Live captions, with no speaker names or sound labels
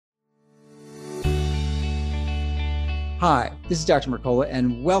Hi, this is Dr. Mercola,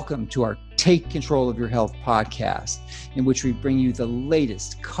 and welcome to our Take Control of Your Health podcast, in which we bring you the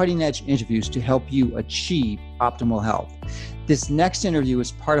latest cutting-edge interviews to help you achieve optimal health. This next interview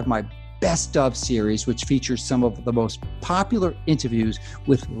is part of my Best Of series, which features some of the most popular interviews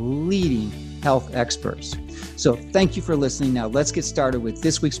with leading health experts. So thank you for listening. Now let's get started with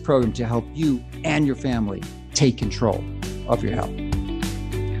this week's program to help you and your family take control of your health.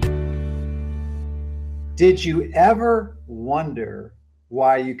 Did you ever wonder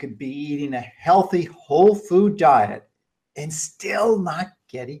why you could be eating a healthy whole food diet and still not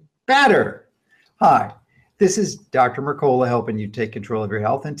getting better? Hi, this is Dr. Mercola helping you take control of your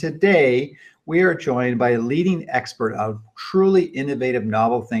health. And today we are joined by a leading expert, a truly innovative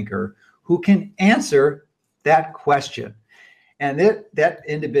novel thinker who can answer that question. And that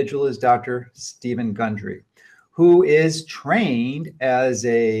individual is Dr. Stephen Gundry, who is trained as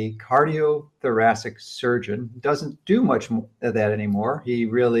a cardiothoracic surgeon. Doesn't do much of that anymore. He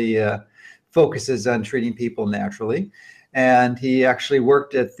really focuses on treating people naturally. And he actually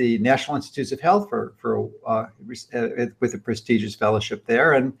worked at the National Institutes of Health with a prestigious fellowship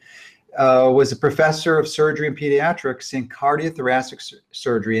there, and was a professor of surgery and pediatrics in cardiothoracic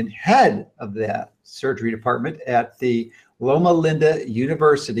surgery and head of that surgery department at the Loma Linda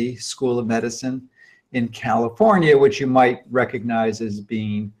University School of Medicine in California, which you might recognize as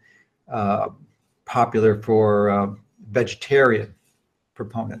being popular for vegetarian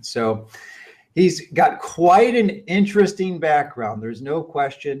proponents. So he's got quite an interesting background. There's no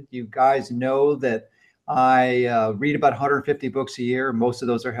question. You guys know that I read about 150 books a year. Most of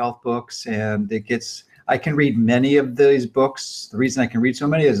those are health books, and I can read many of these books. The reason I can read so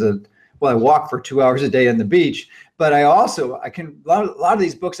many is I walk for 2 hours a day on the beach, but a lot of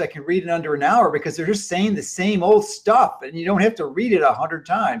these books I can read in under an hour because they're just saying the same old stuff, and you don't have to read it 100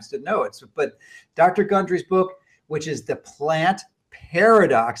 times to know it. But Dr. Gundry's book, which is The Plant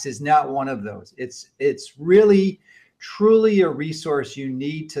Paradox, is not one of those. It's really, truly a resource you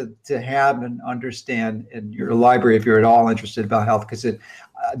need to have and understand in your library if you're at all interested about health. Because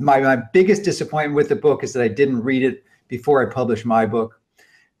my biggest disappointment with the book is that I didn't read it before I published my book.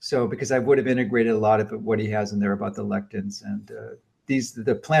 So because I would have integrated a lot of what he has in there about the lectins. And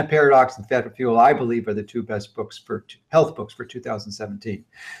the Plant Paradox and Fat for Fuel, I believe, are the two best books for health books for 2017.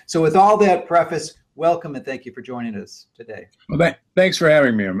 So with all that preface, welcome and thank you for joining us today. Well, thanks for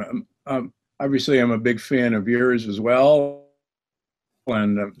having me. Obviously, I'm a big fan of yours as well,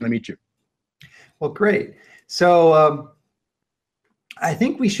 and to meet you. Well, great. So I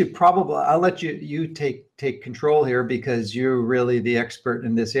think we should I'll let you take control here because you're really the expert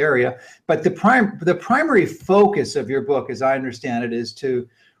in this area. But the primary focus of your book, as I understand it, is to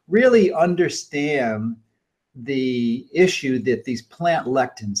really understand the issue that these plant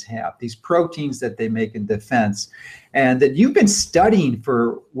lectins have, these proteins that they make in defense, and that you've been studying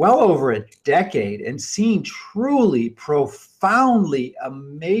for well over a decade and seeing truly profoundly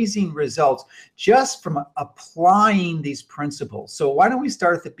amazing results just from applying these principles. So why don't we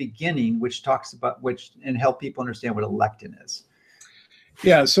start at the beginning, which talks about and help people understand what a lectin is?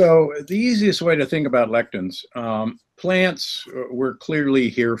 Yeah, so the easiest way to think about lectins, plants were clearly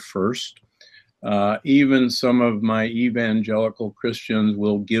here first. Even some of my evangelical Christians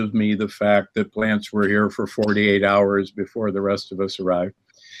will give me the fact that plants were here for 48 hours before the rest of us arrived.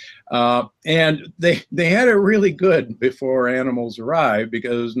 And they had it really good before animals arrived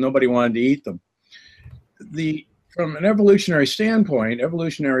because nobody wanted to eat them. From an evolutionary standpoint,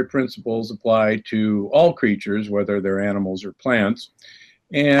 evolutionary principles apply to all creatures, whether they're animals or plants.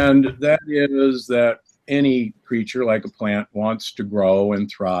 And that is that any creature like a plant wants to grow and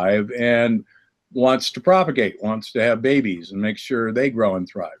thrive and wants to propagate, wants to have babies and make sure they grow and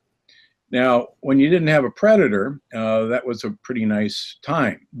thrive. Now, when you didn't have a predator, that was a pretty nice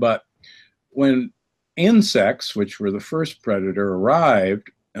time. But when insects, which were the first predator,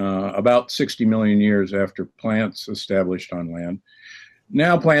 arrived about 60 million years after plants established on land,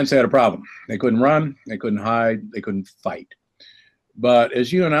 now plants had a problem. They couldn't run, they couldn't hide, they couldn't fight. But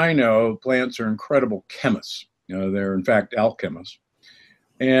as you and I know, plants are incredible chemists. They're in fact alchemists.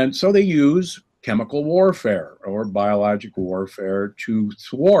 And so they use chemical warfare or biological warfare to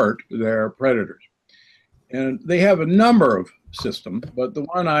thwart their predators. And they have a number of systems, but the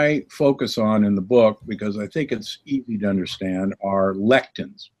one I focus on in the book, because I think it's easy to understand, are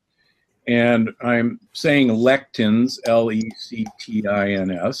lectins. And I'm saying lectins,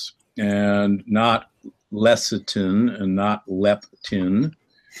 Lectins, and not lecithin and not leptin,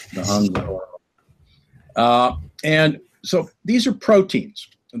 the hunger hormone. And so these are proteins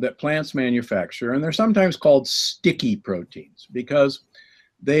that plants manufacture, and they're sometimes called sticky proteins because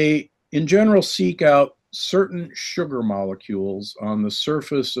they, in general, seek out certain sugar molecules on the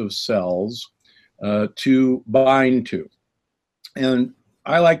surface of cells to bind to. And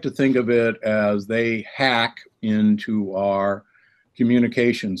I like to think of it as they hack into our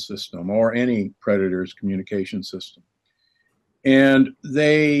communication system, or any predator's communication system. And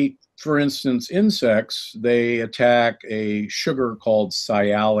they, for instance, insects, they attack a sugar called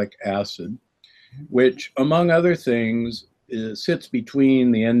sialic acid, which, among other things, sits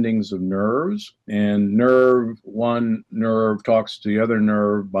between the endings of nerves. And one nerve talks to the other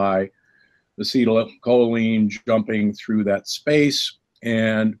nerve by acetylcholine jumping through that space.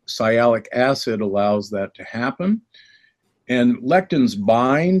 And sialic acid allows that to happen. And lectins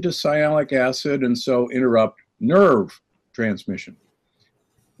bind to sialic acid and so interrupt nerve transmission.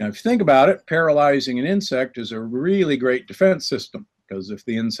 Now, if you think about it, paralyzing an insect is a really great defense system, because if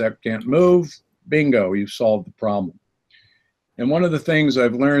the insect can't move, bingo, you've solved the problem. And one of the things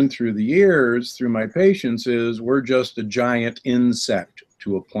I've learned through the years, through my patients, is we're just a giant insect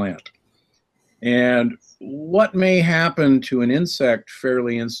to a plant. And what may happen to an insect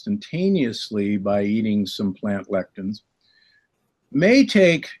fairly instantaneously by eating some plant lectins may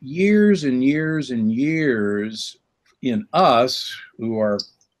take years and years and years in us, who are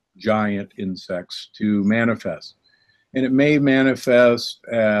giant insects, to manifest. And it may manifest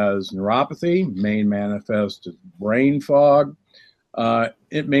as neuropathy, may manifest as brain fog,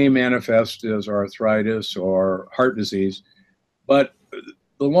 it may manifest as arthritis or heart disease. But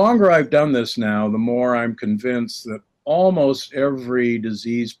the longer I've done this now, the more I'm convinced that almost every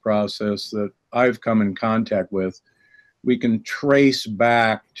disease process that I've come in contact with, we can trace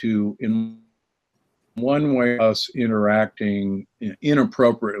back to, in one way, us interacting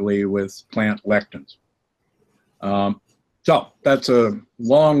inappropriately with plant lectins. So that's a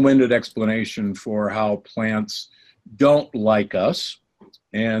long-winded explanation for how plants don't like us,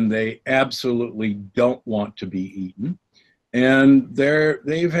 and they absolutely don't want to be eaten. And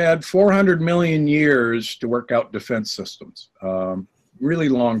they've had 400 million years to work out defense systems. Really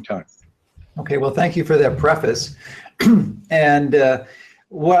long time. Okay, well, thank you for that preface. And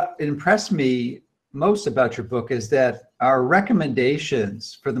what impressed me most about your book is that our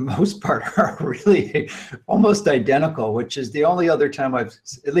recommendations, for the most part, are really almost identical, which is the only other time I've,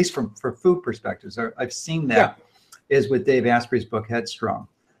 at least for food perspectives, I've seen that is with Dave Asprey's book, Headstrong.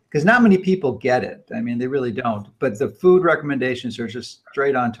 Because not many people get it. I mean, they really don't. But the food recommendations are just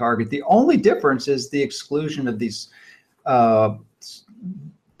straight on target. The only difference is the exclusion of these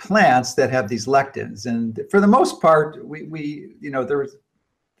plants that have these lectins. And for the most part, we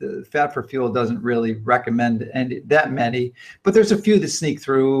the Fat for Fuel doesn't really recommend that many, but there's a few that sneak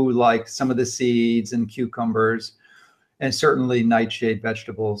through, like some of the seeds and cucumbers, and certainly nightshade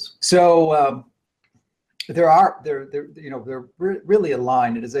vegetables. So they're really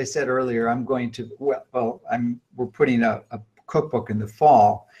aligned. And as I said earlier, we're putting a cookbook in the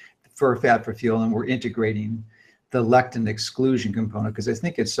fall for Fat for Fuel, and we're integrating the lectin exclusion component because I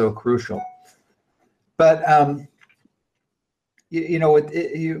think it's so crucial. But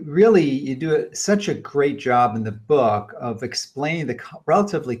you do such a great job in the book of explaining the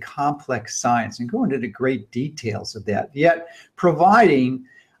relatively complex science and going into great details of that, yet providing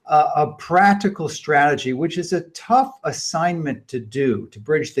a practical strategy, which is a tough assignment to do, to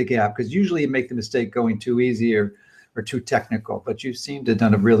bridge the gap, because usually you make the mistake going too easy or too technical, but you seem to have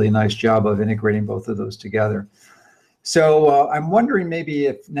done a really nice job of integrating both of those together. So I'm wondering maybe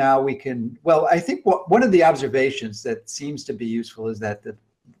if now we can, well, I think one of the observations that seems to be useful is that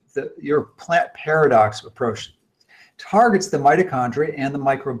your plant paradox approach targets the mitochondria and the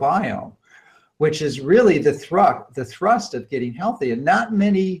microbiome, which is really the thrust of getting healthy. And not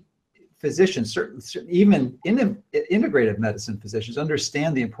many physicians, even integrative medicine physicians,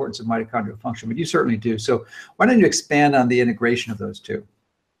 understand the importance of mitochondrial function, but you certainly do. So why don't you expand on the integration of those two?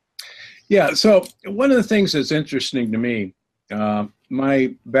 Yeah, so one of the things that's interesting to me,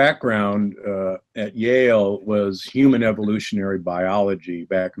 my background at Yale was human evolutionary biology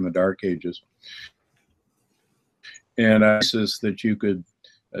back in the Dark Ages. And I insist that you could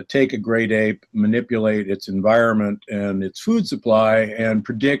take a great ape, manipulate its environment and its food supply, and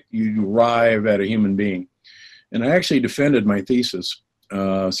predict you'd arrive at a human being. And I actually defended my thesis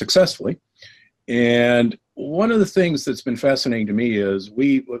successfully. And one of the things that's been fascinating to me is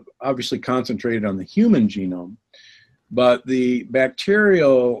we obviously concentrated on the human genome, but the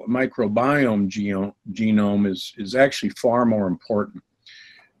bacterial microbiome genome is actually far more important.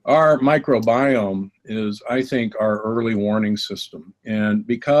 Our microbiome is, I think, our early warning system. And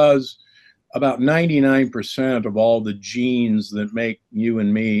because about 99% of all the genes that make you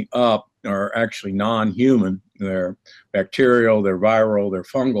and me up are actually non-human, they're bacterial, they're viral, they're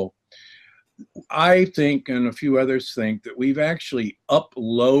fungal, I think, and a few others think, that we've actually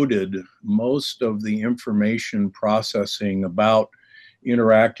uploaded most of the information processing about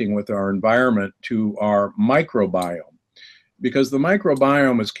interacting with our environment to our microbiome, because the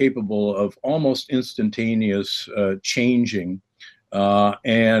microbiome is capable of almost instantaneous changing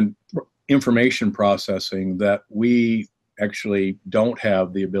and information processing that we actually don't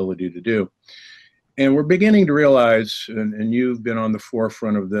have the ability to do. And we're beginning to realize, and you've been on the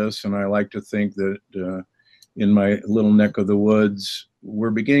forefront of this, and I like to think that in my little neck of the woods, we're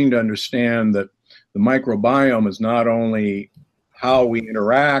beginning to understand that the microbiome is not only how we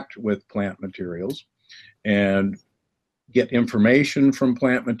interact with plant materials and get information from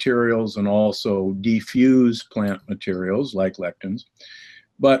plant materials and also diffuse plant materials like lectins,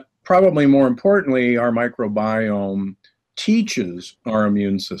 but probably more importantly, our microbiome teaches our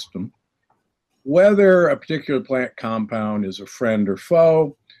immune system whether a particular plant compound is a friend or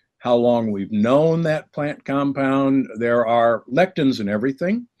foe, how long we've known that plant compound. There are lectins in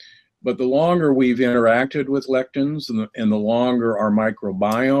everything, but the longer we've interacted with lectins and the longer our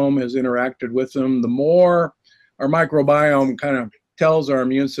microbiome has interacted with them, the more our microbiome kind of tells our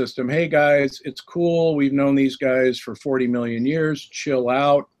immune system, hey guys, it's cool, we've known these guys for 40 million years, chill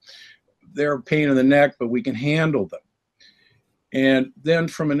out. They're a pain in the neck, but we can handle them. And then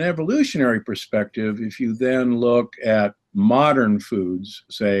from an evolutionary perspective, if you then look at modern foods,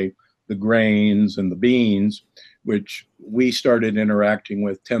 say the grains and the beans, which we started interacting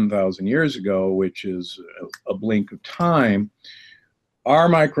with 10,000 years ago, which is a blink of time, our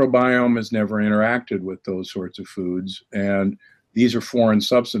microbiome has never interacted with those sorts of foods, and these are foreign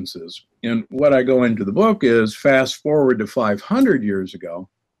substances. And what I go into the book is fast forward to 500 years ago,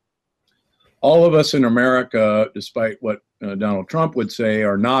 all of us in America, despite what Donald Trump would say,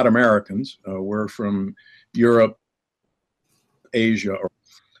 are not Americans. We're from Europe, Asia.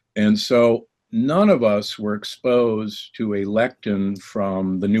 And so none of us were exposed to a lectin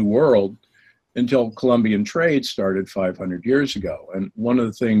from the New World until Columbian trade started 500 years ago. And one of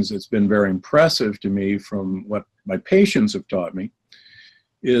the things that's been very impressive to me from what my patients have taught me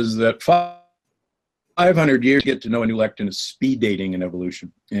is that 500 years to get to know a new lectin is speed dating in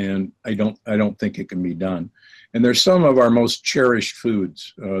evolution, and I don't think it can be done. And there's some of our most cherished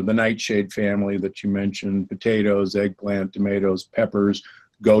foods, the nightshade family that you mentioned, potatoes, eggplant, tomatoes, peppers,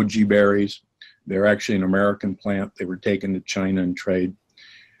 goji berries. They're actually an American plant. They were taken to China and trade.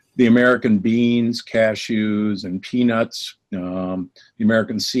 The American beans, cashews, and peanuts, the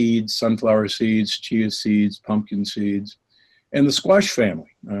American seeds, sunflower seeds, chia seeds, pumpkin seeds, and the squash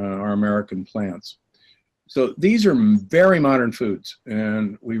family are American plants. So these are very modern foods,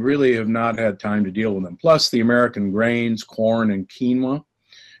 and we really have not had time to deal with them. Plus the American grains, corn and quinoa.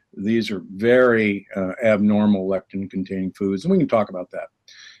 These are very abnormal lectin-containing foods, and we can talk about that.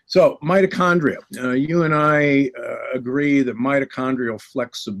 So mitochondria, you and I agree that mitochondrial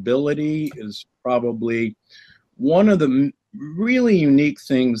flexibility is probably one of the really unique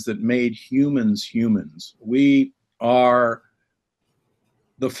things that made humans humans. We are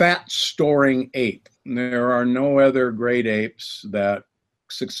the fat-storing ape. There are no other great apes that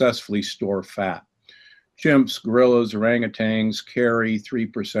successfully store fat. Chimps, gorillas, orangutans carry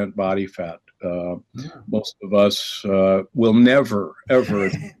 3% body fat. Most of us will never, ever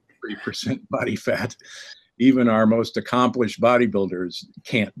 3% body fat. Even our most accomplished bodybuilders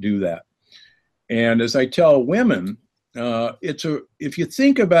can't do that. And as I tell women, if you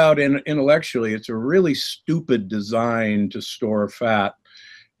think about it intellectually, it's a really stupid design to store fat,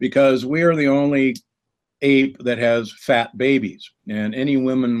 because we are the only ape that has fat babies. And any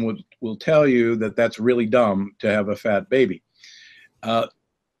woman will tell you that that's really dumb to have a fat baby.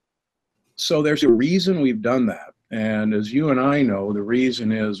 So there's a reason we've done that. And as you and I know, the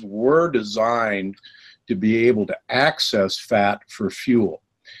reason is we're designed to be able to access fat for fuel.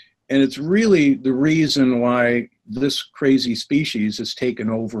 And it's really the reason why this crazy species has taken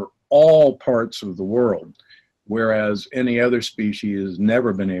over all parts of the world, whereas any other species has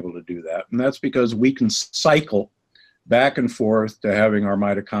never been able to do that. And that's because we can cycle back and forth to having our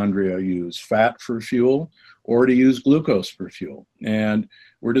mitochondria use fat for fuel or to use glucose for fuel. And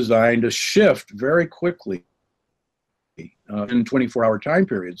we're designed to shift very quickly in 24-hour time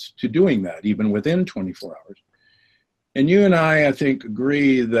periods to doing that, even within 24 hours. And you and I think,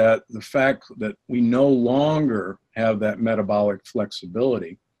 agree that the fact that we no longer have that metabolic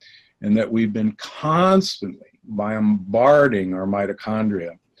flexibility and that we've been constantly bombarding our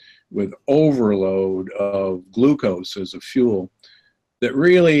mitochondria with overload of glucose as a fuel, that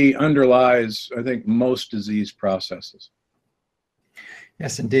really underlies, I think, most disease processes.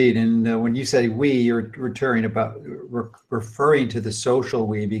 Yes, indeed. And when you say we, you're referring to the social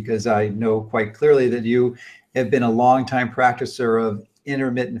we, because I know quite clearly that you have been a longtime practicer of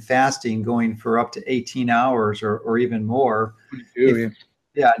intermittent fasting, going for up to 18 hours or even more.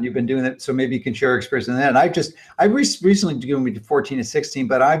 Yeah, and you've been doing that, so maybe you can share your experience in that. And I recently given me to 14 to 16,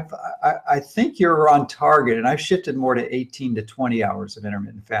 but I think you're on target, and I've shifted more to 18 to 20 hours of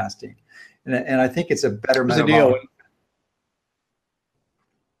intermittent fasting, and I think it's a better metabolic.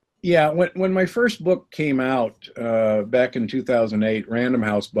 Yeah, when my first book came out back in 2008, Random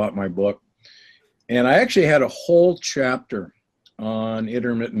House bought my book, and I actually had a whole chapter on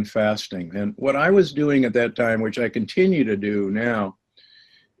intermittent fasting. And what I was doing at that time, which I continue to do now,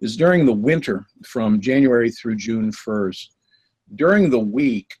 is during the winter from January through June 1st, during the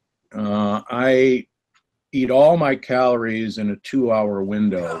week, I eat all my calories in a 2-hour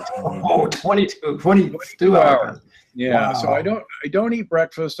window. Oh, 22 hours. Yeah, wow. So I don't eat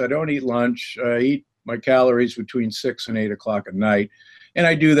breakfast, I don't eat lunch, I eat my calories between 6 and 8 o'clock at night. And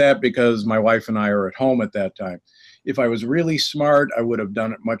I do that because my wife and I are at home at that time. If I was really smart, I would have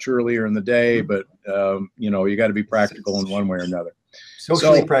done it much earlier in the day, but you got to be practical in one way or another.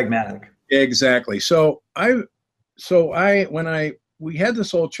 Socially pragmatic. Exactly. So when we had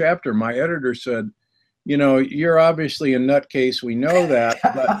this whole chapter, my editor said, you're obviously a nutcase. We know that,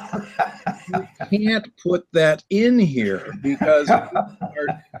 but you can't put that in here because.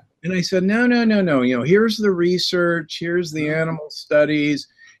 And I said, no. Here's the research. Here's the animal studies.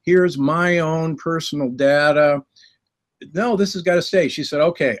 Here's my own personal data. No, this has got to stay. She said,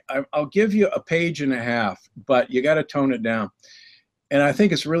 okay, I'll give you a page and a half, but you got to tone it down. And I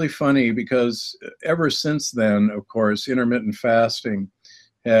think it's really funny because ever since then, of course, intermittent fasting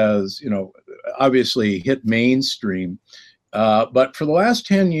has, obviously hit mainstream. But for the last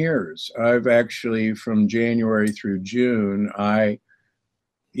 10 years, I've actually, from January through June, I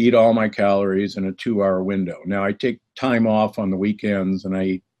eat all my calories in a 2-hour window. Now, I take time off on the weekends and I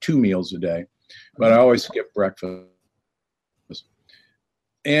eat 2 meals a day, but I always skip breakfast.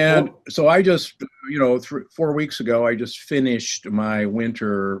 And so I just, 4 weeks ago, I just finished my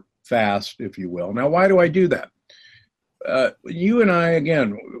winter fast, if you will. Now, why do I do that? You and I,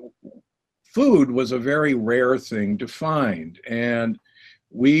 again, food was a very rare thing to find. And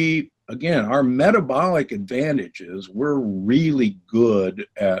our metabolic advantages, we're really good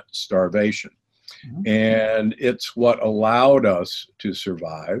at starvation. Mm-hmm. And it's what allowed us to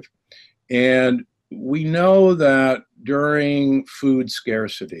survive. And we know that during food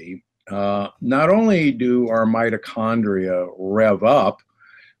scarcity, not only do our mitochondria rev up,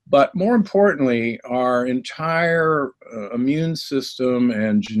 but more importantly, our entire immune system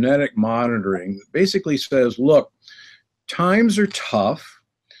and genetic monitoring basically says, look, times are tough.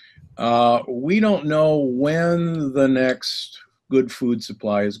 We don't know when the next good food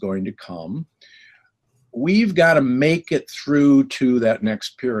supply is going to come. We've got to make it through to that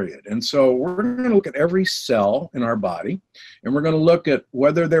next period. And so we're going to look at every cell in our body, and we're going to look at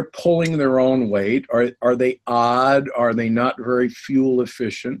whether they're pulling their own weight. Are they odd? Are they not very fuel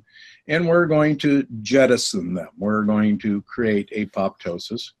efficient? And we're going to jettison them. We're going to create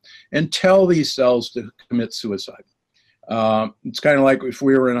apoptosis and tell these cells to commit suicide. It's kind of like if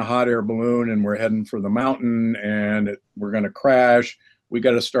we were in a hot air balloon and we're heading for the mountain and we're going to crash, we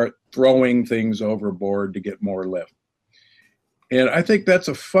got to start throwing things overboard to get more lift. And I think that's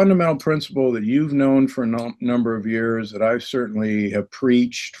a fundamental principle that you've known for a number of years, that I certainly have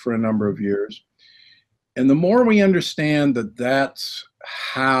preached for a number of years. And the more we understand that that's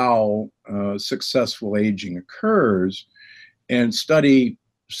how successful aging occurs and study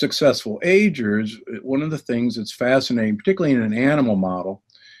successful agers, one of the things that's fascinating, particularly in an animal model,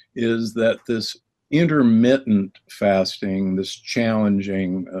 is that this intermittent fasting, this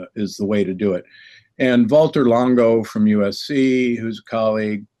challenging, is the way to do it. And Walter Longo from USC, who's a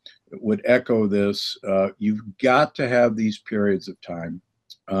colleague, would echo this. You've got to have these periods of time.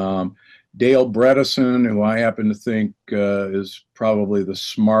 Dale Bredesen, who I happen to think is probably the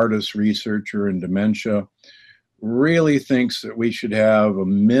smartest researcher in dementia, really thinks that we should have a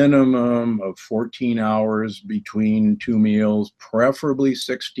minimum of 14 hours between 2 meals, preferably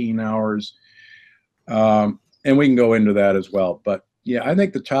 16 hours. And we can go into that as well. But yeah, I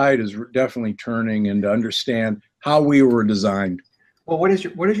think the tide is definitely turning, and to understand how we were designed. Well, what is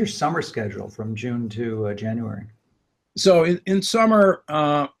your summer schedule from June to January? So in summer,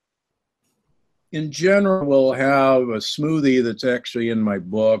 in general, we'll have a smoothie that's actually in my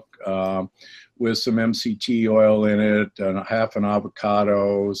book with some MCT oil in it, and half an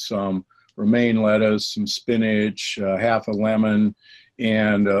avocado, some romaine lettuce, some spinach, half a lemon,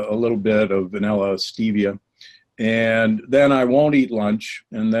 and a little bit of vanilla stevia. And then I won't eat lunch.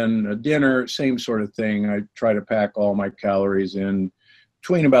 And then dinner, same sort of thing. I try to pack all my calories in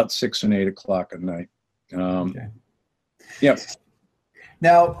between about 6 and 8 o'clock at night. Okay. Yeah.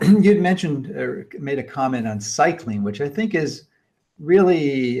 Now, you'd mentioned or made a comment on cycling, which I think is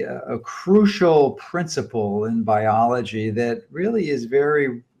really a crucial principle in biology that really is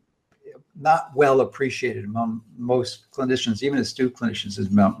very not well appreciated among most clinicians, even astute clinicians,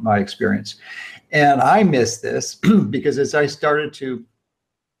 is my experience. And I miss this because as I started to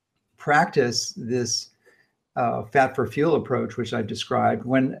practice this fat for fuel approach, which I described,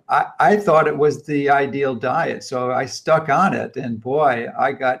 when I thought it was the ideal diet. So I stuck on it, and boy,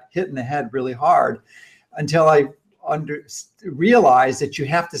 I got hit in the head really hard until I realized that you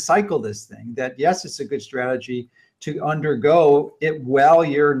have to cycle this thing, that yes, it's a good strategy to undergo it while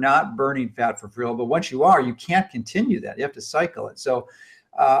you're not burning fat for fuel. But once you are, you can't continue that. You have to cycle it. So,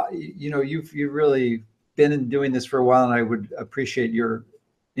 you've really been doing this for a while, and I would appreciate your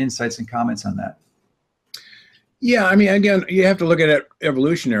insights and comments on that. Yeah, I mean, again, you have to look at it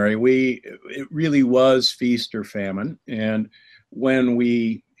evolutionary. It really was feast or famine. And when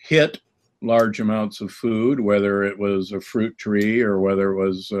we hit large amounts of food, whether it was a fruit tree or whether it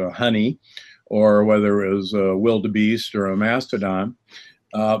was honey or whether it was a wildebeest or a mastodon,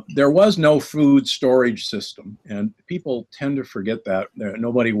 there was no food storage system. And people tend to forget that.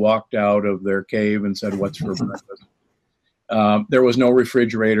 Nobody walked out of their cave and said, "What's for breakfast?" There was no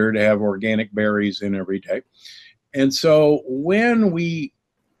refrigerator to have organic berries in every day. And so when we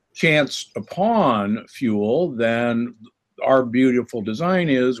chanced upon fuel, then our beautiful design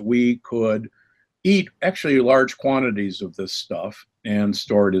is we could eat actually large quantities of this stuff and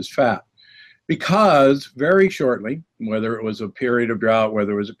store it as fat. Because very shortly, whether it was a period of drought,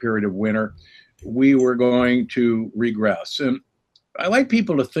 whether it was a period of winter, we were going to regress. And I like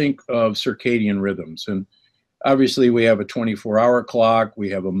people to think of circadian rhythms. And obviously we have a 24-hour clock, we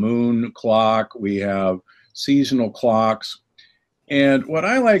have a moon clock, we have seasonal clocks. And what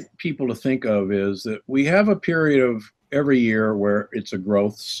I like people to think of is that we have a period of every year where it's a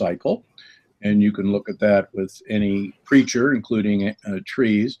growth cycle. And you can look at that with any creature, including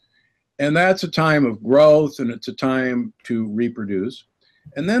trees. And that's a time of growth, and it's a time to reproduce.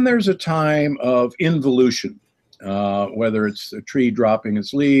 And then there's a time of involution, whether it's a tree dropping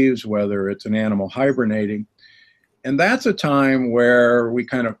its leaves, whether it's an animal hibernating. And that's a time where we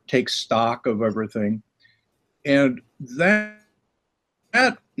kind of take stock of everything. And that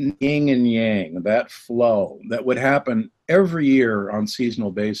yin and yang, that flow that would happen every year on seasonal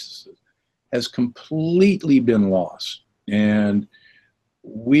basis has completely been lost. And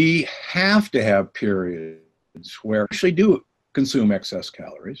we have to have periods where we actually do consume excess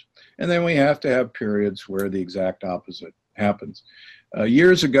calories. And then we have to have periods where the exact opposite happens.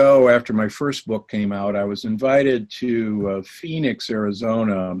 Years ago, after my first book came out, I was invited to Phoenix,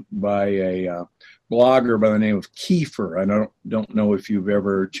 Arizona by a blogger by the name of Kiefer. I don't know if you've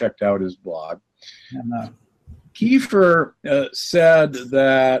ever checked out his blog. No. Kiefer said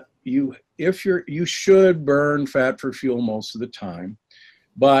that you should burn fat for fuel most of the time,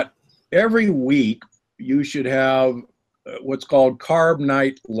 but every week you should have what's called carb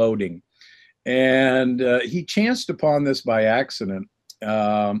night loading. And he chanced upon this by accident,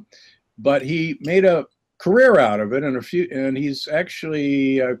 but he made a career out of it, and he's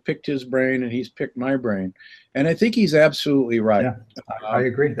actually picked his brain, and he's picked my brain, and I think he's absolutely right. Yeah, I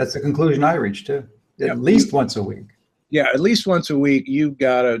agree. That's the conclusion I reached too. At least once a week. Yeah, at least once a week, you've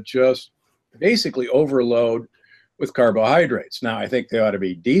got to just basically overload with carbohydrates. Now, I think they ought to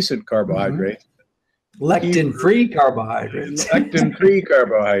be decent carbohydrates. Mm-hmm. Lectin-free carbohydrates. Lectin-free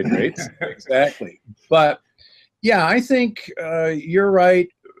carbohydrates, exactly. But yeah, I think you're right.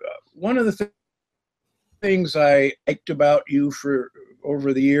 One of the things I liked about you for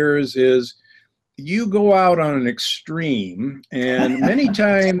over the years is you go out on an extreme, and many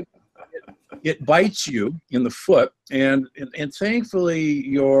times it bites you in the foot, and thankfully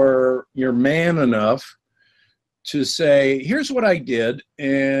you're man enough to say, here's what I did,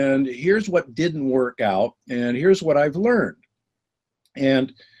 and here's what didn't work out, and here's what I've learned.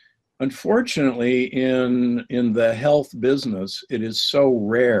 And unfortunately, in the health business, it is so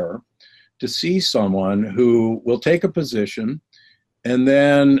rare to see someone who will take a position and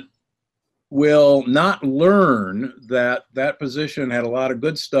then will not learn that that position had a lot of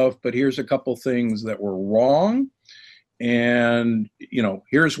good stuff, but here's a couple things that were wrong, and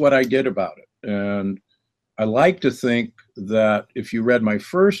here's what I did about it. And I like to think that if you read my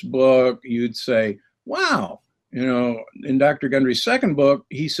first book, you'd say, wow, in Dr. Gundry's second book,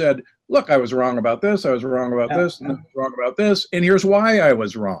 he said, look, I was wrong about this, I was wrong about this, and I was wrong about this, and here's why I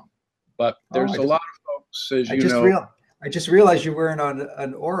was wrong. But there's a lot of folks folks, as you know. I just realized you're wearing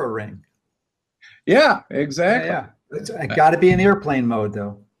an Oura ring. Yeah, exactly. Yeah. I got to be in airplane mode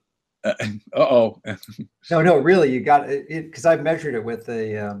though. Uh-oh. No, really, you got it because I've measured it with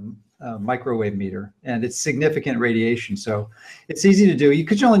a microwave meter, and it's significant radiation. So it's easy to do. You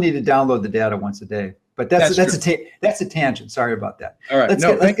only need to download the data once a day. But that's a tangent. Sorry about that. All right. Let's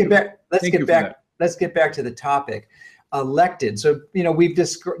get back to the topic. Lectins. So, we've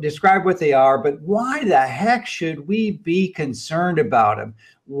described what they are, but why the heck should we be concerned about them?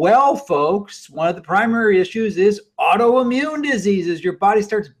 Well, folks, one of the primary issues is autoimmune diseases. Your body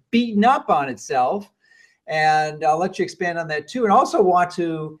starts beating up on itself. And I'll let you expand on that too. And also want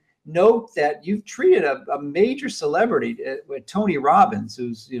to note that you've treated a major celebrity with Tony Robbins,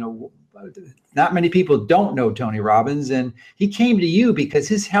 who's, not many people don't know Tony Robbins. And he came to you because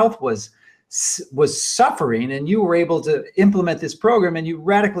his health was suffering, and you were able to implement this program and you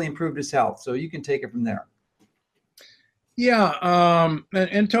radically improved his health. So you can take it from there. Yeah,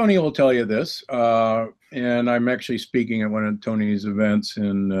 and Tony will tell you this, and I'm actually speaking at one of Tony's events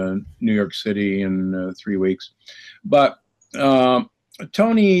in New York City in 3 weeks. But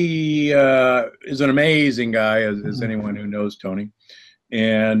Tony is an amazing guy, as anyone who knows Tony.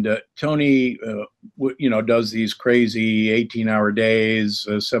 And Tony, does these crazy 18-hour days,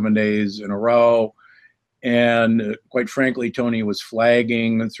 7 days in a row. And quite frankly, Tony was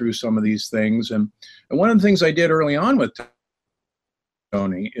flagging through some of these things. And one of the things I did early on with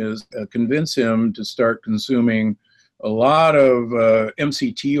Tony is convince him to start consuming a lot of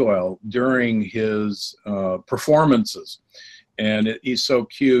MCT oil during his performances. And he's so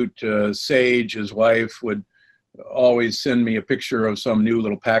cute. Sage, his wife, would always send me a picture of some new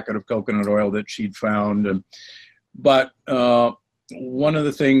little packet of coconut oil that she'd found. But one of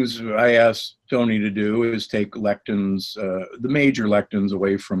the things I asked Tony to do is take lectins, the major lectins,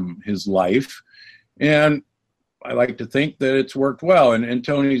 away from his life. And I like to think that it's worked well. And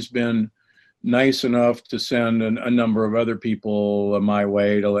Tony's been nice enough to send a number of other people my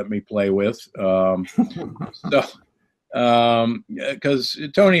way to let me play with. Because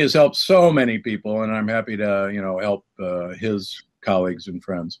Tony has helped so many people, and I'm happy to, help his colleagues and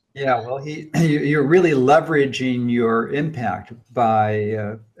friends. Yeah, well, you're really leveraging your impact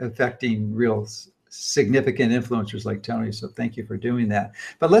by affecting real significant influencers like Tony. So thank you for doing that.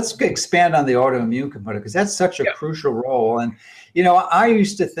 But let's expand on the autoimmune component, because that's such a crucial role. And, I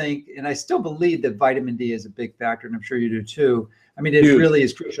used to think, and I still believe, that vitamin D is a big factor, and I'm sure you do too. I mean, it really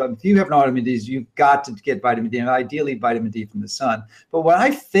is crucial. If you have an autoimmune disease, you've got to get vitamin D, and ideally vitamin D from the sun. But what I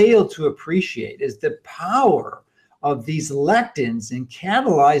fail to appreciate is the power of these lectins in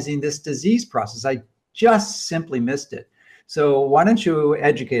catalyzing this disease process. I just simply missed it. So why don't you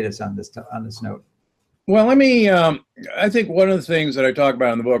educate us on this note? Well, let me, I think one of the things that I talk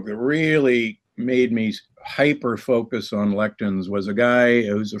about in the book that really made me hyper focus on lectins was a guy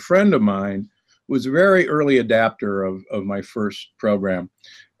who's a friend of mine, was a very early adapter of my first program.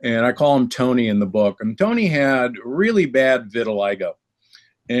 And I call him Tony in the book. And Tony had really bad vitiligo.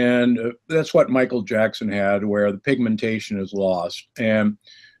 And that's what Michael Jackson had, where the pigmentation is lost. And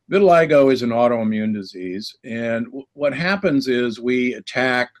vitiligo is an autoimmune disease. And what happens is we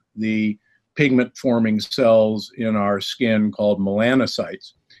attack the pigment-forming cells in our skin called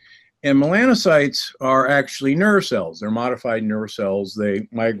melanocytes. And melanocytes are actually nerve cells. They're modified nerve cells. They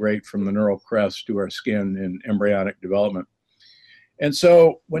migrate from the neural crest to our skin in embryonic development. And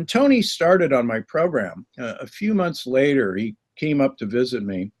so when Tony started on my program, a few months later, he came up to visit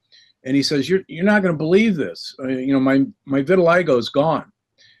me, and he says, you're not going to believe this. My vitiligo is gone.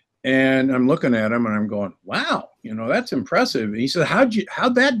 And I'm looking at him and I'm going, wow, that's impressive. And he said,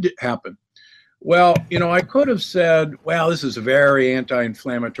 how'd that happen? Well, I could have said, well, this is a very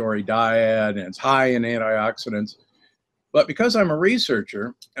anti-inflammatory diet and it's high in antioxidants. But because I'm a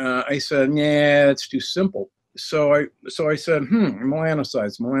researcher, I said, yeah, it's too simple. So I said,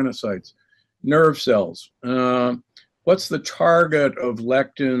 melanocytes, nerve cells. What's the target of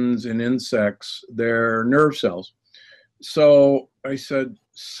lectins in insects? They're nerve cells. So I said,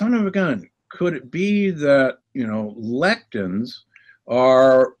 son of a gun, could it be that, lectins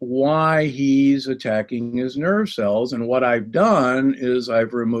are why he's attacking his nerve cells? And what I've done is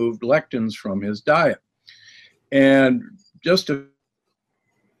I've removed lectins from his diet. And just to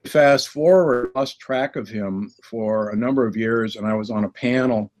fast forward, I lost track of him for a number of years, and I was on a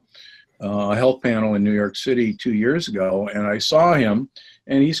panel, a health panel in New York City 2 years ago, and I saw him,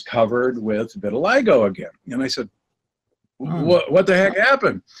 and he's covered with vitiligo again. And I said, what the heck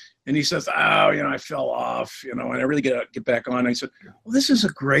happened? And he says, I fell off, and I really get back on. I said, well, this is a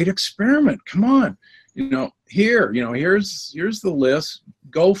great experiment. Come on, here's the list.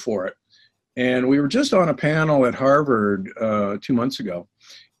 Go for it. And we were just on a panel at Harvard 2 months ago,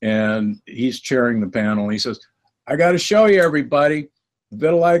 and he's chairing the panel. He says, I got to show you, everybody,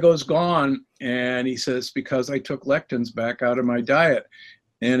 vitiligo's gone. And he says, because I took lectins back out of my diet.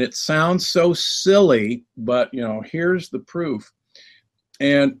 And it sounds so silly, but here's the proof.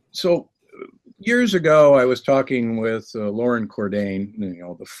 And so years ago, I was talking with Loren Cordain,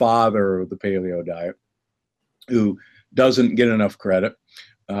 the father of the paleo diet, who doesn't get enough credit.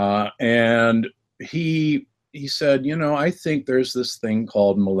 And he said, I think there's this thing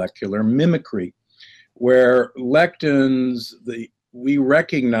called molecular mimicry, where lectins, we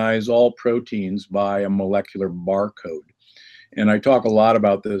recognize all proteins by a molecular barcode. And I talk a lot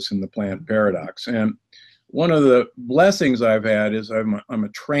about this in the plant paradox. And one of the blessings I've had is I'm a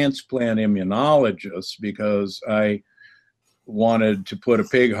transplant immunologist, because I wanted to put a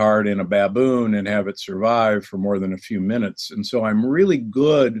pig heart in a baboon and have it survive for more than a few minutes. And so I'm really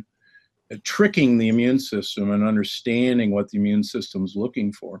good at tricking the immune system and understanding what the immune system's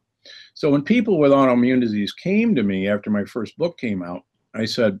looking for. So when people with autoimmune disease came to me after my first book came out, I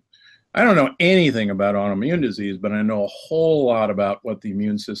said, I don't know anything about autoimmune disease, but I know a whole lot about what the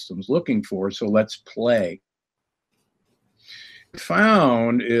immune system's looking for, so let's play. What I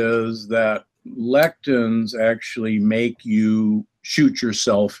found is that lectins actually make you shoot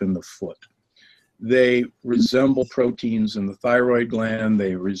yourself in the foot. They resemble proteins in the thyroid gland.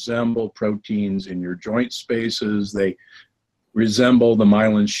 They resemble proteins in your joint spaces. They resemble the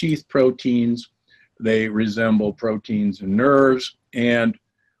myelin sheath proteins. They resemble proteins in nerves. And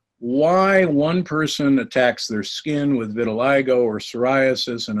why one person attacks their skin with vitiligo or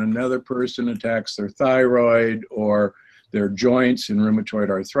psoriasis and another person attacks their thyroid or their joints in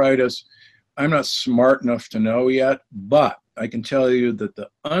rheumatoid arthritis, I'm not smart enough to know yet, but I can tell you that the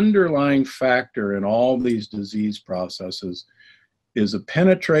underlying factor in all these disease processes is a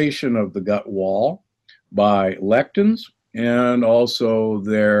penetration of the gut wall by lectins and also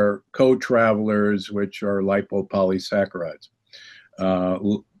their co-travelers, which are lipopolysaccharides,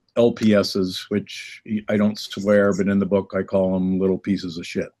 LPSs, which I don't swear, but in the book I call them little pieces of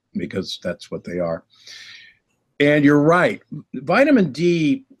shit, because that's what they are. And you're right. Vitamin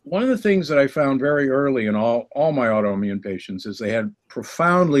D, one of the things that I found very early in all my autoimmune patients is they had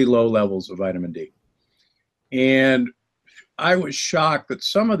profoundly low levels of vitamin D. And I was shocked that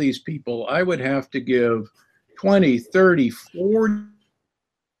some of these people, I would have to give 20, 30,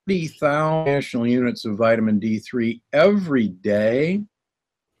 40,000 national units of vitamin D3 every day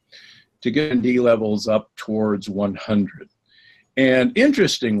to get D levels up towards 100. And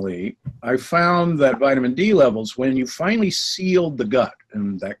interestingly, I found that vitamin D levels, when you finally sealed the gut,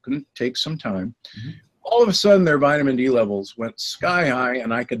 and that can take some time, all of a sudden their vitamin D levels went sky high,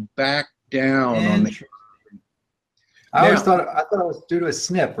 and I could back down on the. I thought it was due to a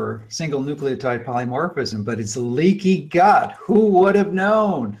SNP, or single nucleotide polymorphism, but it's a leaky gut. Who would have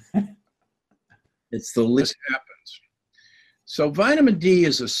known? It's the least happens. So vitamin D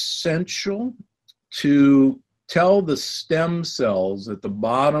is essential to tell the stem cells at the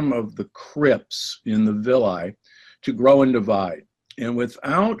bottom of the crypts in the villi to grow and divide. And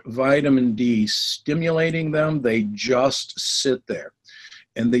without vitamin D stimulating them, they just sit there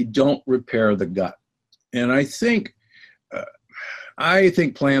and they don't repair the gut. And I think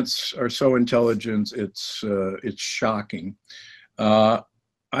plants are so intelligent, it's shocking.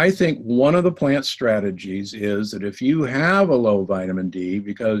 I think one of the plant strategies is that if you have a low vitamin D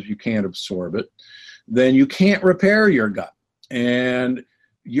because you can't absorb it, then you can't repair your gut, and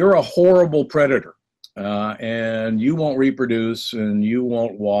you're a horrible predator, and you won't reproduce, and you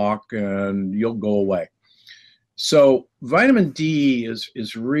won't walk, and you'll go away. So vitamin D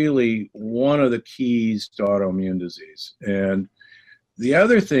is really one of the keys to autoimmune disease. And the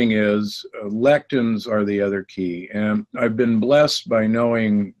other thing is lectins are the other key. And I've been blessed by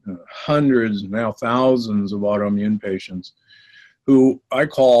knowing hundreds, now thousands of autoimmune patients who I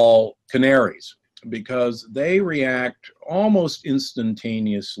call canaries, because they react almost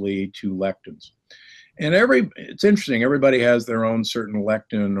instantaneously to lectins. And it's interesting, everybody has their own certain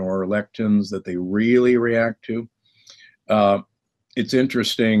lectin or lectins that they really react to. It's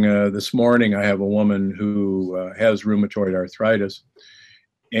interesting, this morning I have a woman who has rheumatoid arthritis,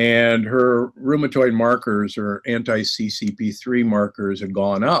 and her rheumatoid markers, or anti-CCP3 markers, had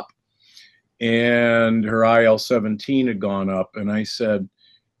gone up, and her IL-17 had gone up. And I said,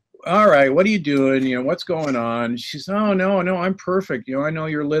 all right, what are you doing? What's going on? She said, oh, no, I'm perfect. I know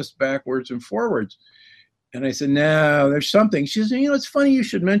your list backwards and forwards. And I said, no, there's something. She said, it's funny you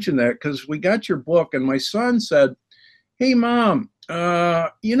should mention that, because we got your book, and my son said, hey, Mom,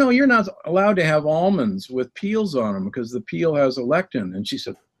 you're not allowed to have almonds with peels on them because the peel has a lectin. And she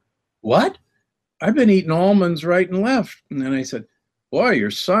said, what? I've been eating almonds right and left. And then I said, boy,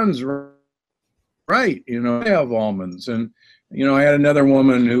 your son's right. I have almonds. And, I had another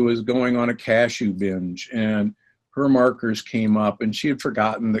woman who was going on a cashew binge, and her markers came up, and she had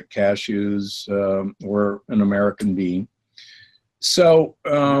forgotten that cashews were an American bean. So,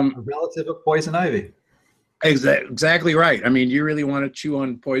 a relative of poison ivy. Exactly right. I mean, do you really want to chew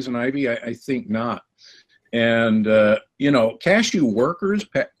on poison ivy? I think not. And, cashew workers,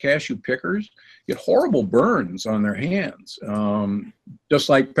 cashew pickers, get horrible burns on their hands, just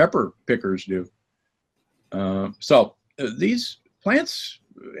like pepper pickers do. So these plants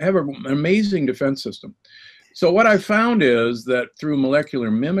have an amazing defense system. So what I found is that through molecular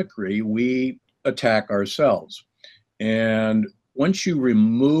mimicry, we attack ourselves. And once you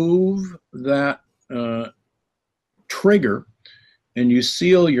remove that trigger and you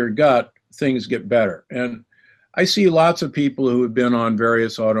seal your gut, things get better. And I see lots of people who have been on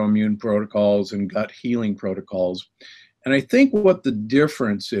various autoimmune protocols and gut healing protocols. And I think what the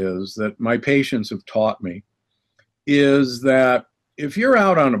difference is that my patients have taught me is that if you're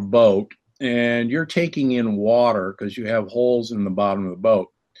out on a boat and you're taking in water because you have holes in the bottom of the boat,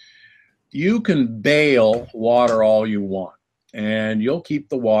 you can bail water all you want and you'll keep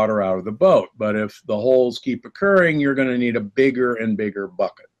the water out of the boat. But if the holes keep occurring, you're going to need a bigger and bigger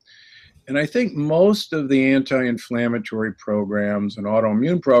bucket. And I think most of the anti-inflammatory programs and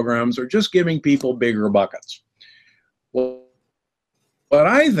autoimmune programs are just giving people bigger buckets. Well, what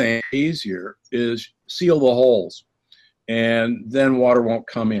I think is easier is seal the holes, and then water won't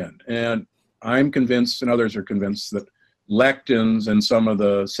come in. And I'm convinced, and others are convinced, that lectins and some of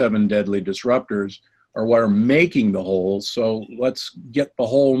the 7 deadly disruptors are what are making the holes. So let's get the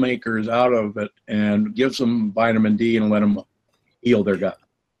hole makers out of it and give some vitamin D and let them heal their gut.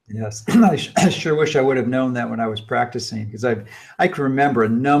 Yes, I sure wish I would have known that when I was practicing, because I can remember a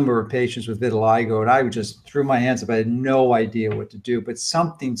number of patients with vitiligo, and I would just threw my hands up. I had no idea what to do. But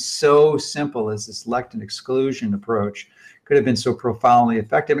something so simple as this lectin exclusion approach could have been so profoundly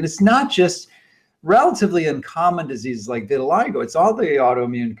effective. And it's not just relatively uncommon diseases like vitiligo. It's all the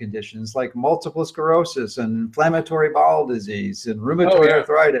autoimmune conditions like multiple sclerosis and inflammatory bowel disease and rheumatoid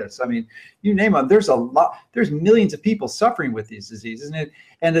arthritis. I mean, you name them. There's millions of people suffering with these diseases.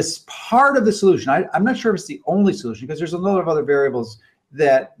 And it's part of the solution. I'm not sure if it's the only solution, because there's a lot of other variables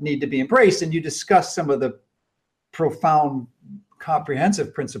that need to be embraced. And you discuss some of the profound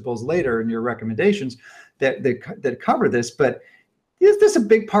comprehensive principles later in your recommendations that cover this. But is this a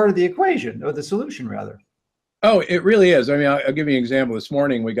big part of the equation, or the solution rather? Oh, it really is. I mean, I'll give you an example. This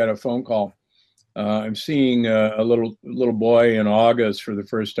morning we got a phone call. I'm seeing a little boy in August for the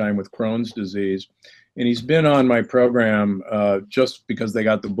first time with Crohn's disease, and he's been on my program just because they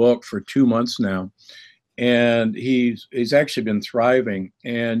got the book for 2 months now, and he's actually been thriving.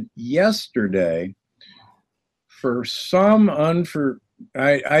 And yesterday, for some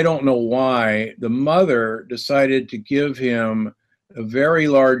I don't know why, the mother decided to give him a very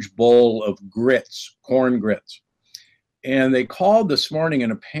large bowl of grits, corn grits. And they called this morning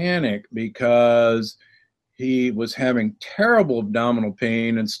in a panic because he was having terrible abdominal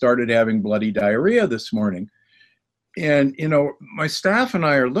pain and started having bloody diarrhea this morning. And, my staff and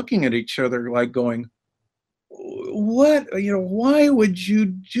I are looking at each other like going, what, why would you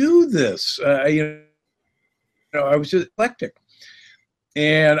do this? I was just eclectic.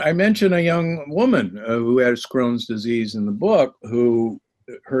 And I mentioned a young woman who has Crohn's disease in the book, who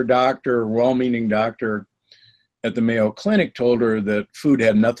her doctor, well-meaning doctor at the Mayo Clinic, told her that food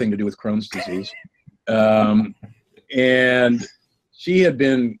had nothing to do with Crohn's disease. And she had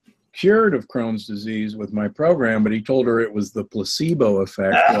been cured of Crohn's disease with my program, but he told her it was the placebo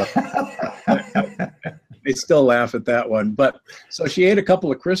effect. They still laugh at that one. But so she ate a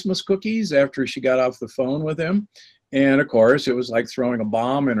couple of Christmas cookies after she got off the phone with him. And of course, it was like throwing a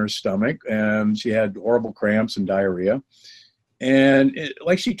bomb in her stomach, and she had horrible cramps and diarrhea. And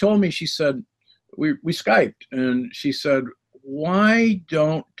like she told me, she said, we Skyped, and she said, why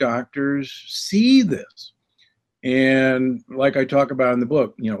don't doctors see this? And like I talk about in the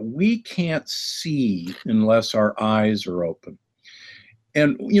book, we can't see unless our eyes are open.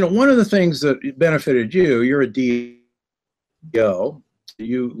 And, one of the things that benefited you're a DO.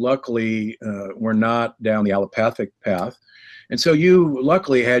 You luckily were not down the allopathic path. And so you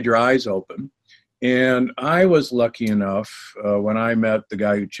luckily had your eyes open. And I was lucky enough when I met the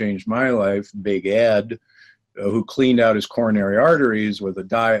guy who changed my life, Big Ed, who cleaned out his coronary arteries with a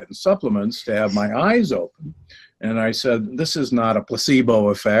diet and supplements, to have my eyes open. And I said, this is not a placebo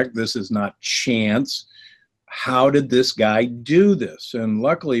effect. This is not chance. How did this guy do this? And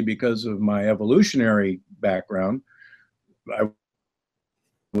luckily, because of my evolutionary background, I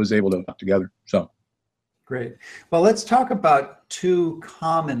was able to put together. So. Great. Well, let's talk about two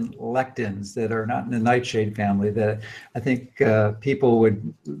common lectins that are not in the nightshade family that I think people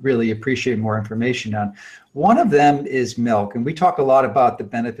would really appreciate more information on. One of them is milk, and we talk a lot about the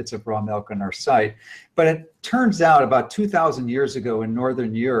benefits of raw milk on our site, but it turns out about 2,000 years ago in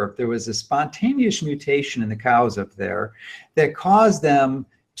Northern Europe, there was a spontaneous mutation in the cows up there that caused them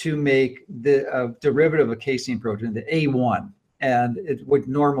to make the derivative of casein protein, the A1. And it would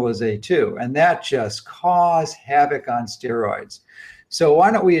normal as A2, and that just caused havoc on steroids. So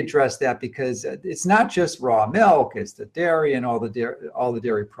why don't we address that? Because it's not just raw milk; it's the dairy and all the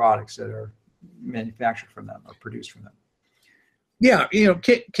dairy products that are manufactured from them or produced from them. Yeah,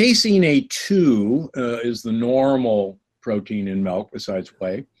 casein A2 is the normal protein in milk besides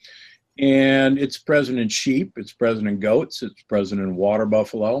whey, and it's present in sheep, it's present in goats, it's present in water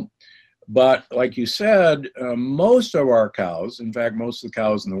buffalo. But like you said, most of our cows, in fact, most of the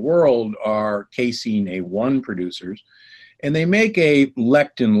cows in the world are casein A1 producers, and they make a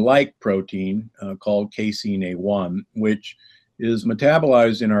lectin-like protein called casein A1, which is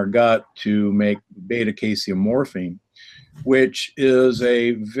metabolized in our gut to make beta-casein morphine, which is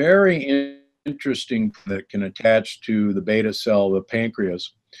a very interesting that can attach to the beta cell of the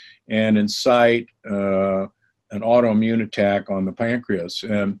pancreas and incite an autoimmune attack on the pancreas.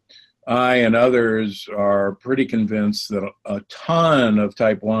 And I and others are pretty convinced that a ton of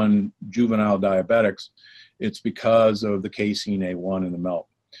type 1 juvenile diabetics, it's because of the casein A1 in the milk.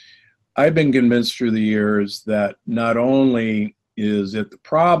 I've been convinced through the years that not only is it the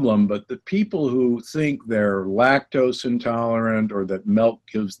problem, but the people who think they're lactose intolerant or that milk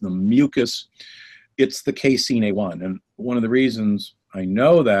gives them mucus, it's the casein A1. And one of the reasons I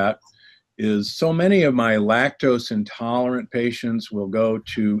know that is so many of my lactose intolerant patients will go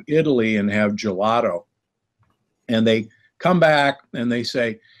to Italy and have gelato. And they come back and they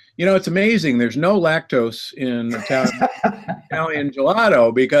say, it's amazing. There's no lactose in Italian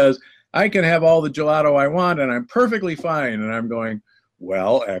gelato because I can have all the gelato I want and I'm perfectly fine. And I'm going,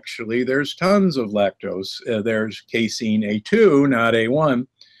 well, actually, there's tons of lactose. There's casein A2, not A1.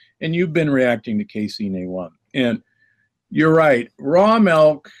 And you've been reacting to casein A1. And you're right. Raw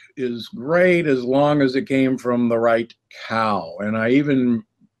milk is great as long as it came from the right cow. And I even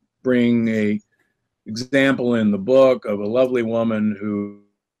bring a example in the book of a lovely woman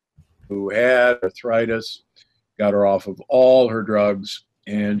who had arthritis, got her off of all her drugs,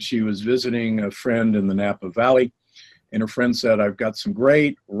 and she was visiting a friend in the Napa Valley. And her friend said, I've got some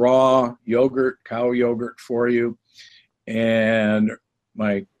great raw yogurt, cow yogurt for you. And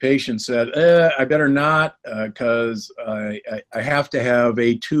my patient said, I better not because I have to have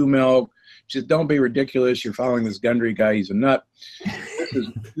A2 milk. She said, don't be ridiculous. You're following this Gundry guy. He's a nut.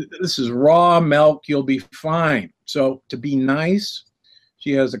 This is raw milk. You'll be fine. So to be nice,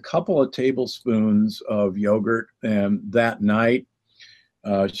 she has a couple of tablespoons of yogurt. And that night,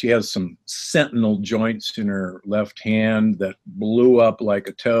 she has some sentinel joints in her left hand that blew up like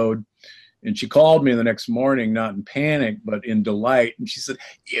a toad. And she called me the next morning, not in panic, but in delight. And she said,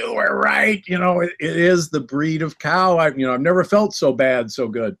 you were right. It is the breed of cow. I've never felt so bad, so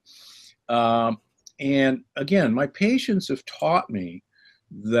good. And again, my patients have taught me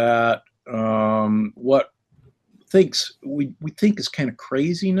that what we think is kind of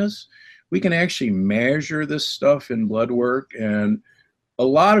craziness, we can actually measure this stuff in blood work. And a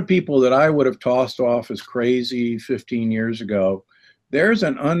lot of people that I would have tossed off as crazy 15 years ago, there's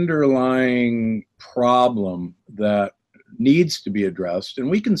an underlying problem that needs to be addressed. And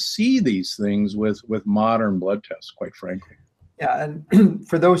we can see these things with modern blood tests, quite frankly. Yeah, and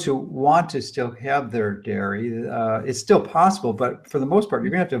for those who want to still have their dairy, it's still possible, but for the most part, you're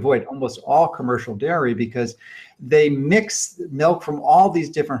going to have to avoid almost all commercial dairy because they mix milk from all these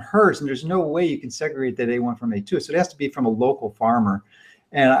different herds, and there's no way you can segregate that A1 from A2. So it has to be from a local farmer.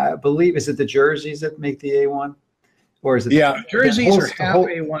 And I believe, is it the Jerseys that make the A1? Or is it? Yeah, Jerseys are half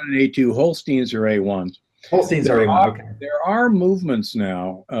A1 and A2. Holsteins are A1s. Holsteins are A1, okay. There are movements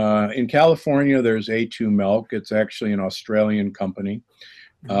now. In California, there's A2 milk. It's actually an Australian company.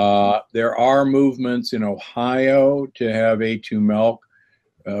 There are movements in Ohio to have A2 milk.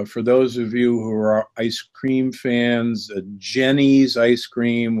 For those of you who are ice cream fans, Jenny's ice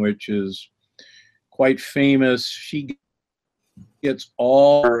cream, which is quite famous, she gets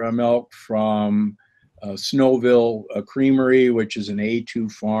all her milk from Snowville Creamery, which is an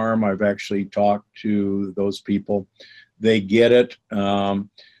A2 farm. I've actually talked to those people. They get it.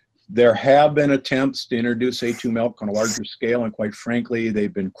 There have been attempts to introduce A2 milk on a larger scale, and quite frankly,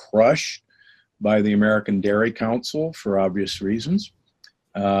 they've been crushed by the American Dairy Council for obvious reasons.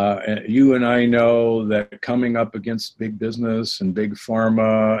 You and I know that coming up against big business and big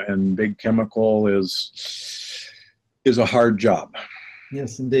pharma and big chemical is a hard job.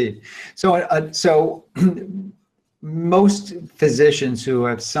 Yes, indeed. So most physicians who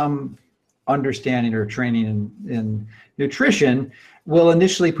have some understanding or training in nutrition will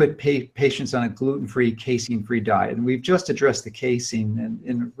initially put patients on a gluten-free, casein-free diet. And we've just addressed the casein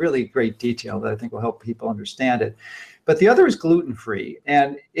in really great detail that I think will help people understand it. But the other is gluten-free.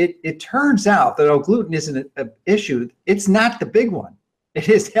 And it turns out that gluten isn't an issue. It's not the big one. It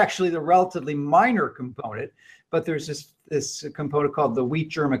is actually the relatively minor component. But there's this component called the wheat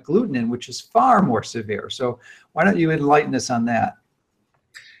germ agglutinin, which is far more severe. So why don't you enlighten us on that?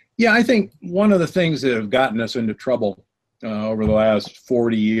 Yeah, I think one of the things that have gotten us into trouble over the last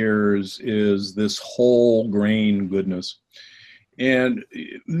 40 years is this whole grain goodness. And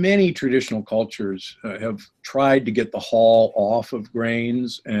many traditional cultures have tried to get the hull off of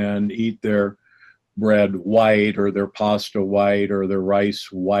grains and eat their bread white or their pasta white or their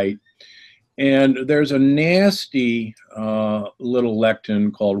rice white. And there's a nasty little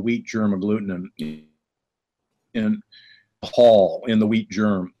lectin called wheat germ agglutinin in the hull, in the wheat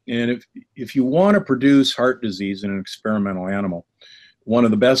germ. And if you want to produce heart disease in an experimental animal, one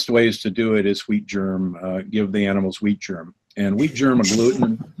of the best ways to do it is wheat germ, give the animals wheat germ. And wheat germ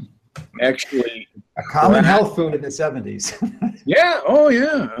agglutinin actually... A common health food in the 70s. Yeah, oh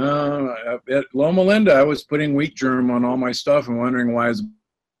yeah. At Loma Linda, I was putting wheat germ on all my stuff and wondering why it's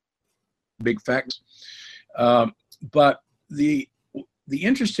big facts. But the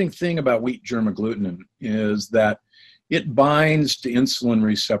interesting thing about wheat germ agglutinin is that it binds to insulin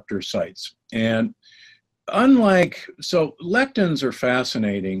receptor sites. And so lectins are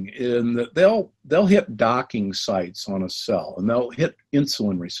fascinating in that they'll hit docking sites on a cell and they'll hit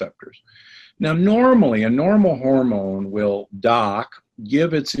insulin receptors. Now, normally, a normal hormone will dock,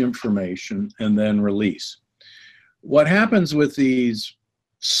 give its information, and then release. What happens with these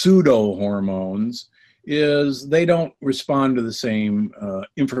pseudo hormones is they don't respond to the same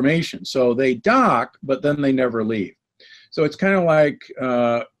information. So they dock, but then they never leave. So it's kind of like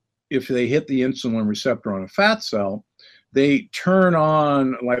if they hit the insulin receptor on a fat cell, they turn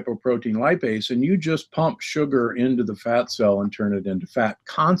on lipoprotein lipase, and you just pump sugar into the fat cell and turn it into fat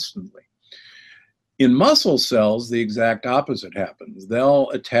constantly. In muscle cells, the exact opposite happens. They'll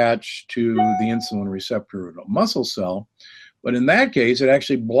attach to the insulin receptor of a muscle cell, but in that case, it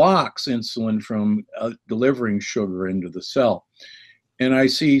actually blocks insulin from delivering sugar into the cell. And I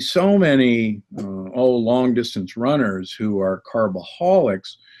see so many long-distance runners who are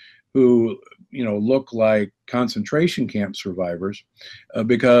carboholics who look like concentration camp survivors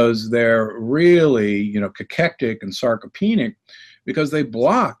because they're really cachectic and sarcopenic because they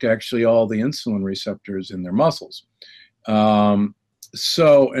blocked actually all the insulin receptors in their muscles.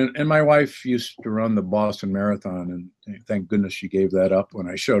 So my wife used to run the Boston Marathon, and thank goodness she gave that up when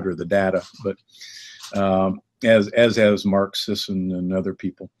I showed her the data, but as has Mark Sisson and other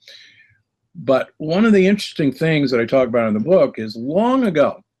people. But one of the interesting things that I talk about in the book is long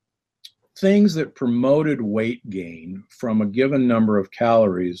ago, things that promoted weight gain from a given number of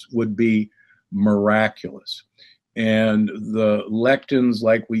calories would be miraculous. And the lectins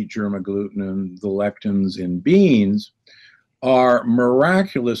like wheat germ agglutinin, the lectins in beans, are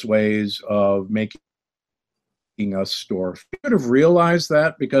miraculous ways of making us store. We could have realized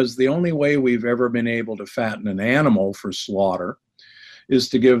that because the only way we've ever been able to fatten an animal for slaughter is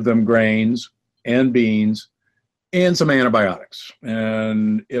to give them grains and beans and some antibiotics.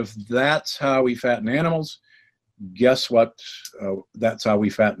 And if that's how we fatten animals, guess what? That's how we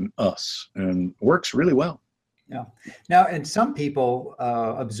fatten us, and works really well. Yeah. Now, and some people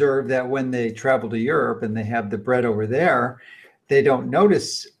observe that when they travel to Europe and they have the bread over there, they don't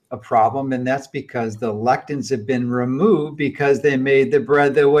notice a problem, and that's because the lectins have been removed because they made the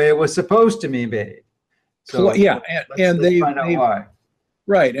bread the way it was supposed to be made. So yeah, and they find out why.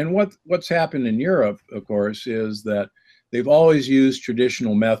 Right, and what's happened in Europe, of course, is that they've always used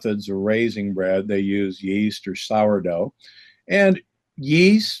traditional methods of raising bread. They use yeast or sourdough, and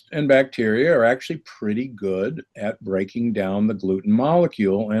yeast and bacteria are actually pretty good at breaking down the gluten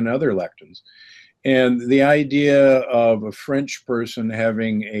molecule and other lectins. And the idea of a French person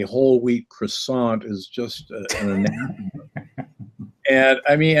having a whole wheat croissant is just an anathema.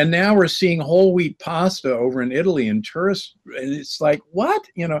 And now we're seeing whole wheat pasta over in Italy and tourists, and it's like, what?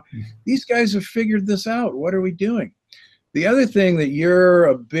 These guys have figured this out. What are we doing? The other thing that you're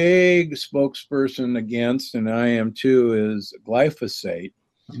a big spokesperson against, and I am too, is glyphosate.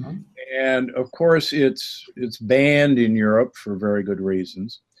 Mm-hmm. And of course, it's banned in Europe for very good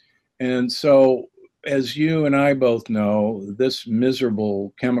reasons. And so as you and I both know, this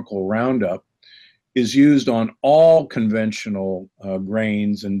miserable chemical Roundup is used on all conventional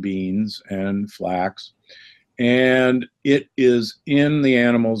grains and beans and flax. And it is in the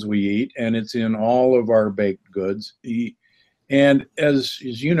animals we eat, and it's in all of our baked goods. And as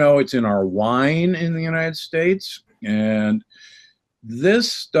you know, it's in our wine in the United States. And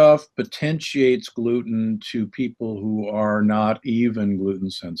this stuff potentiates gluten to people who are not even gluten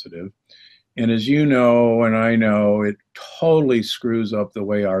sensitive. And as you know, and I know, it totally screws up the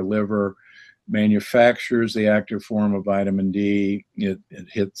way our liver manufactures the active form of vitamin D. It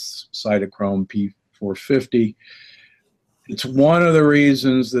hits cytochrome P450. It's one of the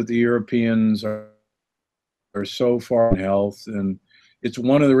reasons that the Europeans are so far in health, and it's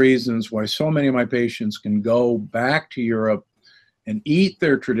one of the reasons why so many of my patients can go back to Europe and eat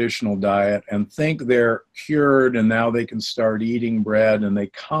their traditional diet and think they're cured, and now they can start eating bread, and they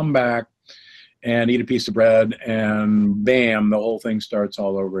come back and eat a piece of bread, and bam, the whole thing starts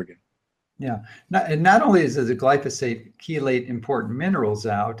all over again. Yeah, and not only does the glyphosate chelate important minerals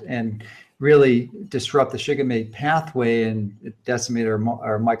out and really disrupt the shigamate pathway and decimate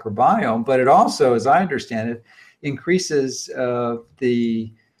our microbiome, but it also, as I understand it, increases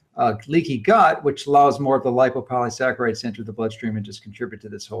the leaky gut, which allows more of the lipopolysaccharides to enter the bloodstream and just contribute to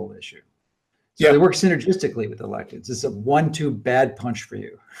this whole issue. So they work synergistically with the lectins. It's a 1-2 bad punch for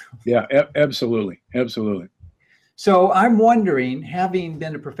you. Yeah, absolutely, absolutely. So I'm wondering, having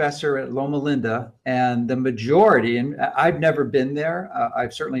been a professor at Loma Linda, and the majority, and I've never been there,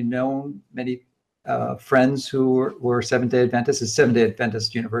 I've certainly known many friends who were Seventh-day Adventists, it's Seventh-day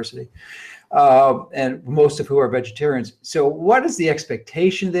Adventist University, and most of who are vegetarians. So what is the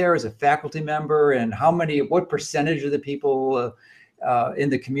expectation there as a faculty member, and what percentage of the people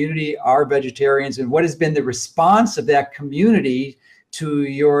in the community are vegetarians, and what has been the response of that community to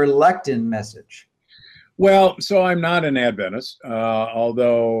your lectin message? Well, so I'm not an Adventist,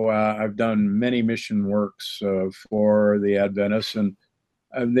 although I've done many mission works for the Adventists, and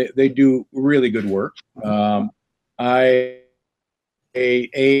they do really good work. I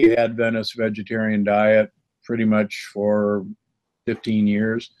ate an Adventist vegetarian diet pretty much for 15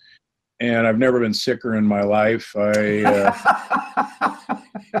 years, and I've never been sicker in my life.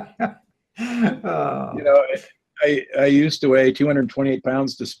 I used to weigh 228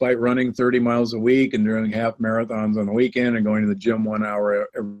 pounds despite running 30 miles a week and doing half marathons on the weekend and going to the gym 1 hour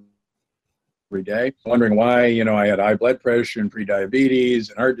every day. Wondering why, I had high blood pressure and prediabetes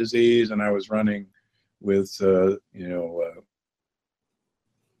and heart disease, and I was running with,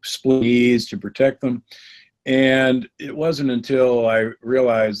 split knees to protect them. And it wasn't until I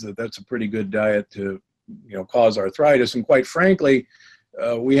realized that that's a pretty good diet to, cause arthritis. And quite frankly,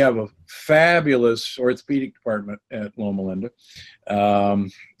 we have a fabulous orthopedic department at Loma Linda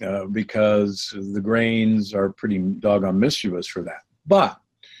because the grains are pretty doggone mischievous for that. But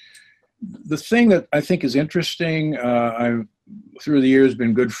the thing that I think is interesting, I've through the years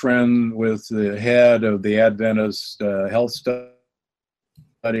been good friend with the head of the Adventist health study,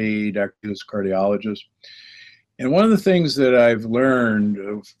 Dr. Hughes, cardiologist. And one of the things that I've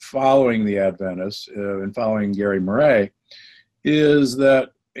learned following the Adventists and following Gary Murray is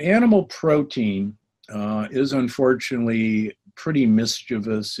that animal protein is unfortunately pretty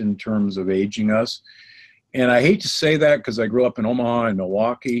mischievous in terms of aging us. And I hate to say that because I grew up in Omaha and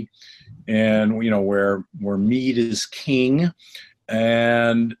Milwaukee, and where meat is king.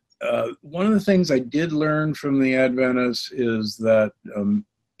 And one of the things I did learn from the Adventists is that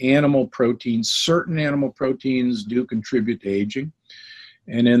certain animal proteins do contribute to aging.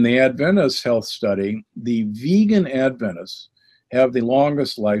 And in the Adventist health study, the vegan Adventists have the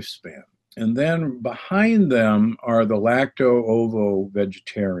longest lifespan. And then behind them are the lacto-ovo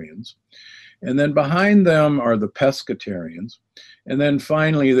vegetarians. And then behind them are the pescatarians. And then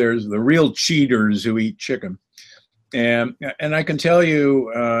finally, there's the real cheaters who eat chicken. And I can tell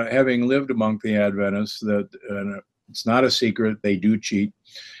you, having lived among the Adventists, that it's not a secret, they do cheat.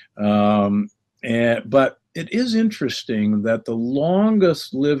 But it is interesting that the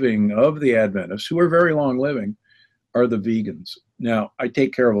longest living of the Adventists, who are very long living, are the vegans. Now, I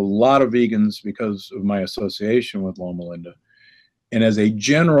take care of a lot of vegans because of my association with Loma Linda. And as a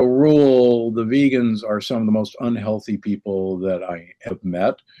general rule, the vegans are some of the most unhealthy people that I have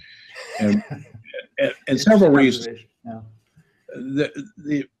met. And several reasons. Yeah.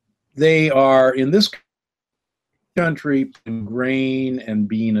 They are, in this country, grain and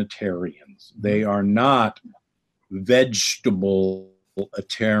beanitarians. They are not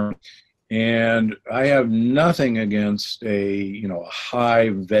vegetable-atarian. And I have nothing against a high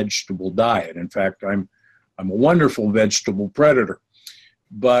vegetable diet. In fact, I'm a wonderful vegetable predator.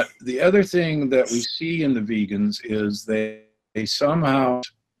 But the other thing that we see in the vegans is they somehow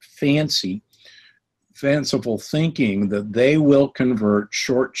fanciful thinking that they will convert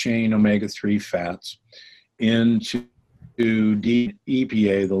short chain omega-3 fats into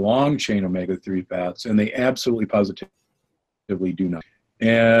EPA, the long chain omega-3 fats, and they absolutely positively do not.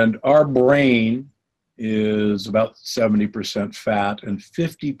 And our brain is about 70% fat, and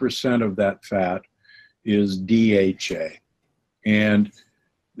 50% of that fat is DHA. And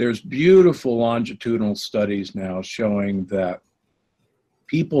there's beautiful longitudinal studies now showing that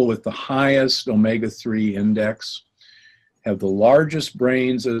people with the highest omega-3 index have the largest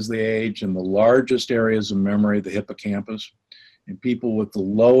brains as they age and the largest areas of memory, the hippocampus. And people with the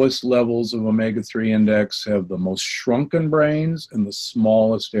lowest levels of omega-3 index have the most shrunken brains and the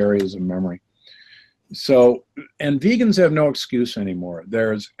smallest areas of memory. So, and vegans have no excuse anymore.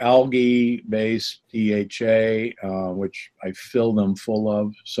 There's algae-based DHA, which I fill them full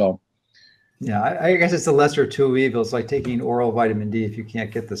of. So, yeah, I guess it's the lesser of two evils, like taking oral vitamin D if you can't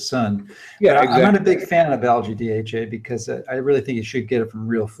get the sun. yeah, But exactly. I'm not a big fan of algae DHA because I really think you should get it from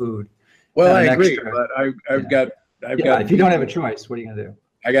real food. Well, Not I an agree, extra. but I've Yeah. got. If you don't have a choice, what are you going to do?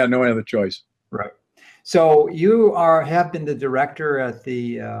 I got no other choice. Right. So you have been the director at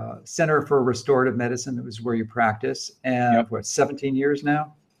the Center for Restorative Medicine. That was where you practice, and Yep. what, 17 years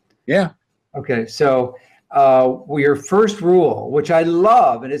now? Yeah. Okay. So your first rule, which I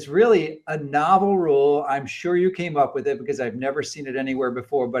love, and it's really a novel rule. I'm sure you came up with it because I've never seen it anywhere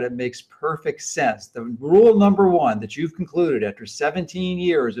before, but it makes perfect sense. The rule number one that you've concluded after 17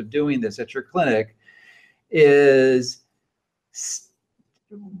 years of doing this at your clinic is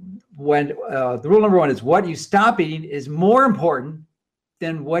when the rule number one is what you stop eating is more important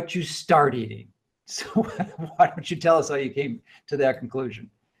than what you start eating. So why don't you tell us how you came to that conclusion?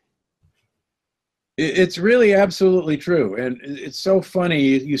 It's really absolutely true. And it's so funny.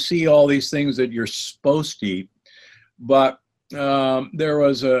 You see all these things that you're supposed to eat. But there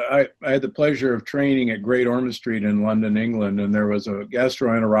was I had the pleasure of training at Great Ormond Street in London, England. And there was a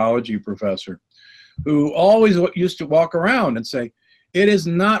gastroenterology professor who always used to walk around and say, it is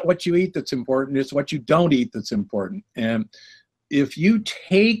not what you eat that's important. It's what you don't eat that's important. And if you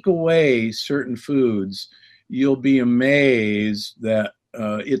take away certain foods, you'll be amazed that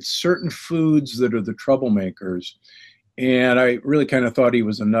it's certain foods that are the troublemakers. And I really kind of thought he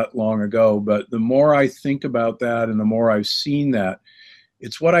was a nut long ago. But the more I think about that and the more I've seen that,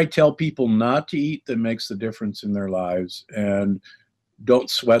 it's what I tell people not to eat that makes the difference in their lives. And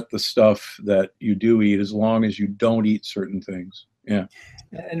don't sweat the stuff that you do eat as long as you don't eat certain things. Yeah.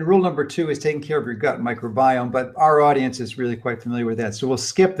 And rule number two is taking care of your gut microbiome, but our audience is really quite familiar with that. So we'll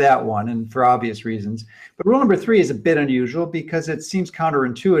skip that one, and for obvious reasons. But rule number three is a bit unusual because it seems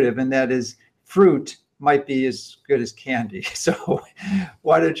counterintuitive, and that is fruit might be as good as candy. So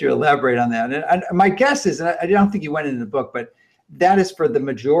why don't you elaborate on that? And my guess is, and I don't think you went into the book, but that is for the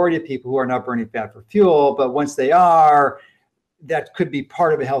majority of people who are not burning fat for fuel. But once they are, that could be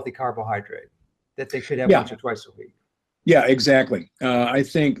part of a healthy carbohydrate that they should have once or twice a week. Yeah, exactly. I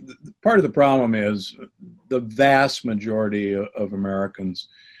think part of the problem is the vast majority of Americans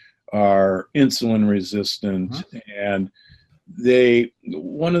are insulin resistant. And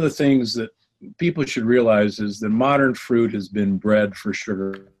one of the things that people should realize is that modern fruit has been bred for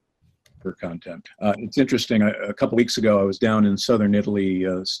sugar content. It's interesting. A couple weeks ago, I was down in southern Italy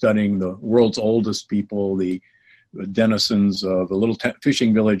studying the world's oldest people, the denizens of a little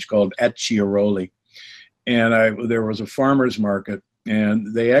fishing village called Acciaroli. And there was a farmer's market,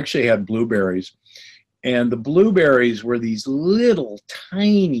 and they actually had blueberries. And the blueberries were these little,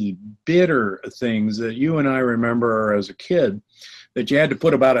 tiny, bitter things that you and I remember as a kid that you had to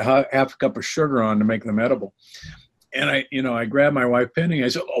put about half a cup of sugar on to make them edible. And I grabbed my wife Penny. I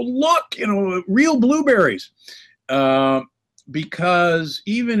said, "Oh, look, real blueberries." Because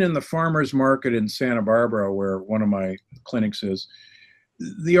even in the farmer's market in Santa Barbara, where one of my clinics is,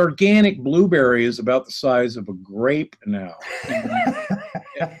 the organic blueberry is about the size of a grape now.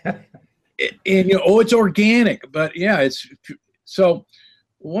 It's organic, but yeah, it's so.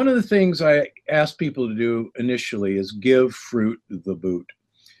 One of the things I ask people to do initially is give fruit the boot,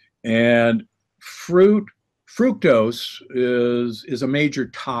 and fructose is a major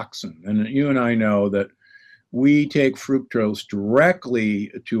toxin, and you and I know that we take fructose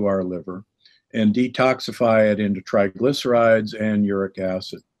directly to our liver and detoxify it into triglycerides and uric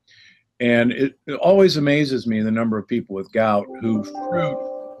acid. And it always amazes me the number of people with gout who fruit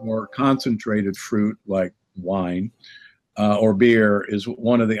or concentrated fruit like wine or beer is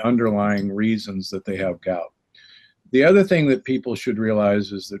one of the underlying reasons that they have gout. The other thing that people should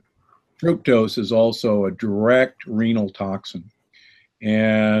realize is that fructose is also a direct renal toxin.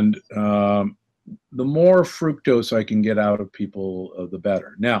 And the more fructose I can get out of people, the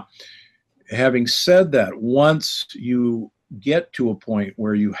better. Now, having said that, once you get to a point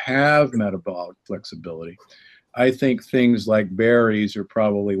where you have metabolic flexibility, I think things like berries are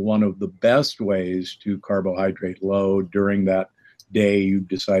probably one of the best ways to carbohydrate load during that day you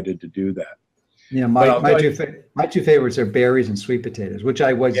decided to do that. Yeah, my two favorites are berries and sweet potatoes, which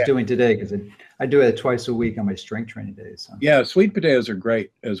I was doing today because I do it twice a week on my strength training days. So. Yeah, sweet potatoes are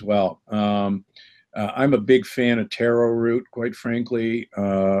great as well. I'm a big fan of taro root, quite frankly.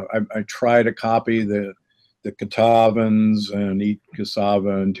 I try to copy the Catawbans and eat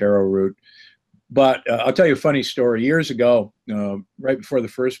cassava and taro root. But I'll tell you a funny story. Years ago, right before the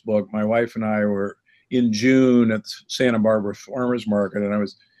first book, my wife and I were in June at Santa Barbara Farmers Market, and I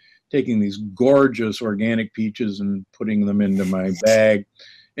was taking these gorgeous organic peaches and putting them into my bag.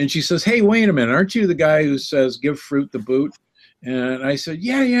 And she says, "Hey, wait a minute, aren't you the guy who says give fruit the boot?" And I said,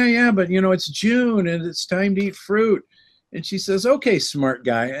 yeah, but it's June and it's time to eat fruit. And she says, "Okay, smart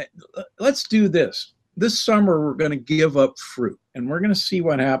guy, let's do this. This summer we're going to give up fruit and we're going to see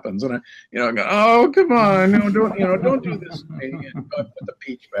what happens." And I go, "Oh, come on, no, don't do this to me." And I put the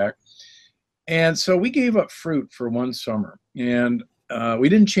peach back. And so we gave up fruit for one summer, and we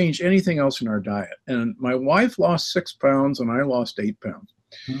didn't change anything else in our diet. And my wife lost 6 pounds and I lost 8 pounds.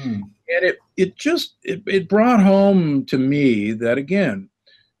 And it brought home to me that, again,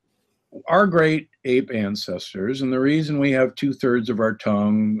 our great ape ancestors, and the reason we have 2/3 of our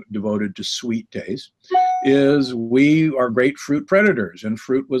tongue devoted to sweet taste, is we are great fruit predators, and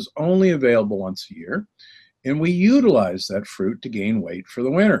fruit was only available once a year, and we utilized that fruit to gain weight for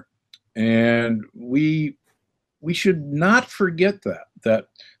the winter. And we should not forget that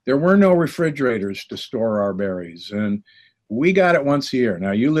there were no refrigerators to store our berries, and we got it once a year.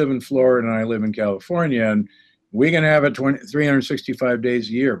 Now, you live in Florida and I live in California, and we can have it 365 days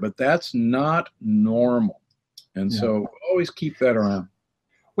a year, but that's not normal. And so always keep that around.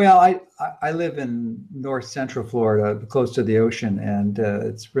 Well, I live in north central Florida, close to the ocean, and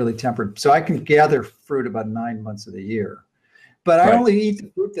it's really temperate. So I can gather fruit about 9 months of the year. But I only eat the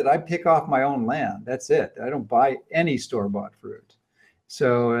fruit that I pick off my own land. That's it. I don't buy any store-bought fruit.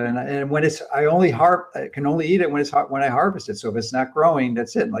 So and when it's I can only eat it when I harvest it. So if it's not growing,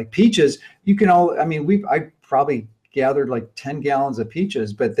 that's it. Like peaches, I probably gathered like 10 gallons of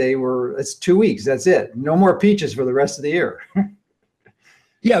peaches, but it's 2 weeks. That's it. No more peaches for the rest of the year.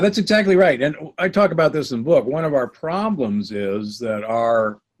 Yeah, that's exactly right. And I talk about this in the book. One of our problems is that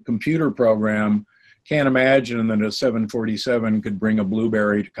our computer program can't imagine that a 747 could bring a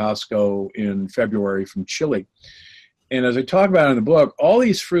blueberry to Costco in February from Chile. And as I talk about in the book, all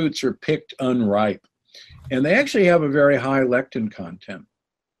these fruits are picked unripe, and they actually have a very high lectin content.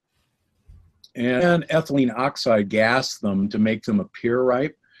 And ethylene oxide gas them to make them appear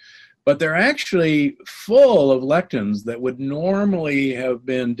ripe, but they're actually full of lectins that would normally have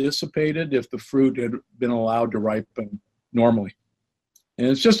been dissipated if the fruit had been allowed to ripen normally. And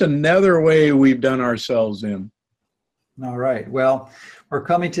it's just another way we've done ourselves in. All right. Well, we're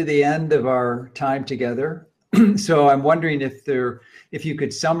coming to the end of our time together. So I'm wondering if you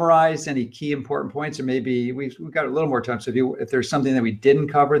could summarize any key important points, or maybe we've got a little more time. So if there's something that we didn't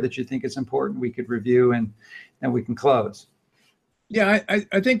cover that you think is important, we could review and we can close. Yeah,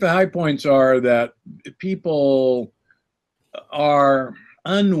 I think the high points are that people are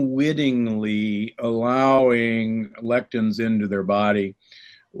unwittingly allowing lectins into their body.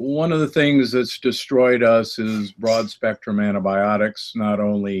 One of the things that's destroyed us is broad spectrum antibiotics, not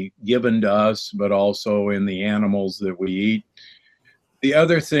only given to us, but also in the animals that we eat. The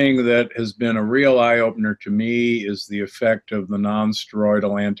other thing that has been a real eye-opener to me is the effect of the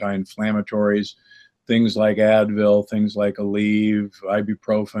non-steroidal anti-inflammatories, things like Advil, things like Aleve,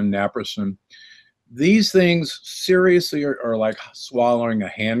 ibuprofen, naproxen. These things seriously are like swallowing a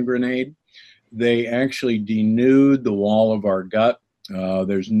hand grenade. They actually denude the wall of our gut.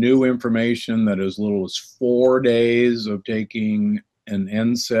 There's new information that as little as 4 days of taking an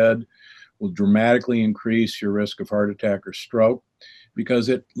NSAID will dramatically increase your risk of heart attack or stroke, because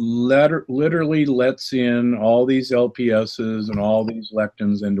it literally lets in all these LPSs and all these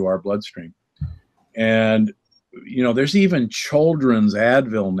lectins into our bloodstream. And, there's even children's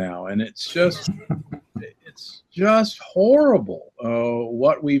Advil now, and it's just horrible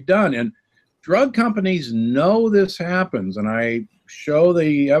what we've done. And drug companies know this happens, and I show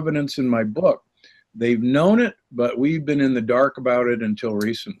the evidence in my book. They've known it, but we've been in the dark about it until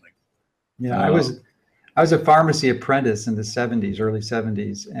recently. Yeah, I was a pharmacy apprentice in the early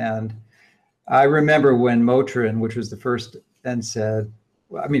 70s, and I remember when Motrin, which was the first NSAID,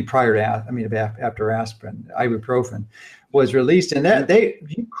 after aspirin, ibuprofen was released, and that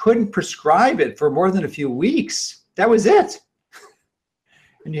you couldn't prescribe it for more than a few weeks. That was it.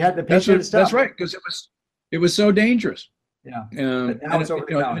 And you had to pay for the stuff. That's right, because it was so dangerous. Yeah. But now it's over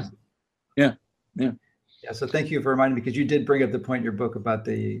the counter. Yeah. Yeah. So thank you for reminding me, because you did bring up the point in your book about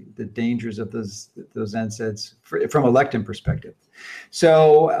the dangers of those NSAIDs from a lectin perspective.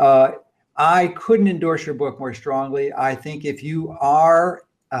 So I couldn't endorse your book more strongly. I think if you are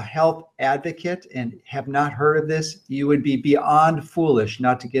a health advocate and have not heard of this, you would be beyond foolish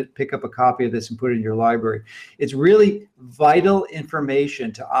not to pick up a copy of this and put it in your library. It's really vital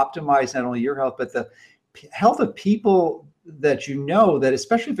information to optimize not only your health, but the health of people that you know, that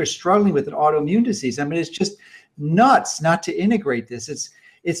especially if they're struggling with an autoimmune disease. I mean, it's just nuts not to integrate this. It's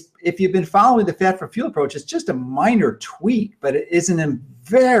if you've been following the fat for fuel approach, it's just a minor tweak, but it is a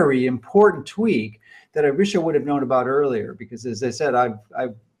very important tweak that I wish I would have known about earlier, because as I said, I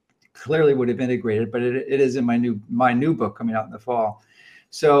clearly would have integrated, but it is in my new book coming out in the fall.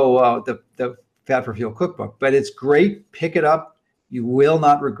 So the Fat for Fuel cookbook, but it's great. Pick it up. You will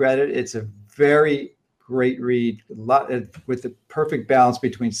not regret it. It's a very great read, with the perfect balance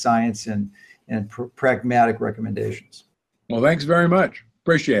between science and pragmatic recommendations. Well, thanks very much.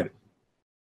 Appreciate it.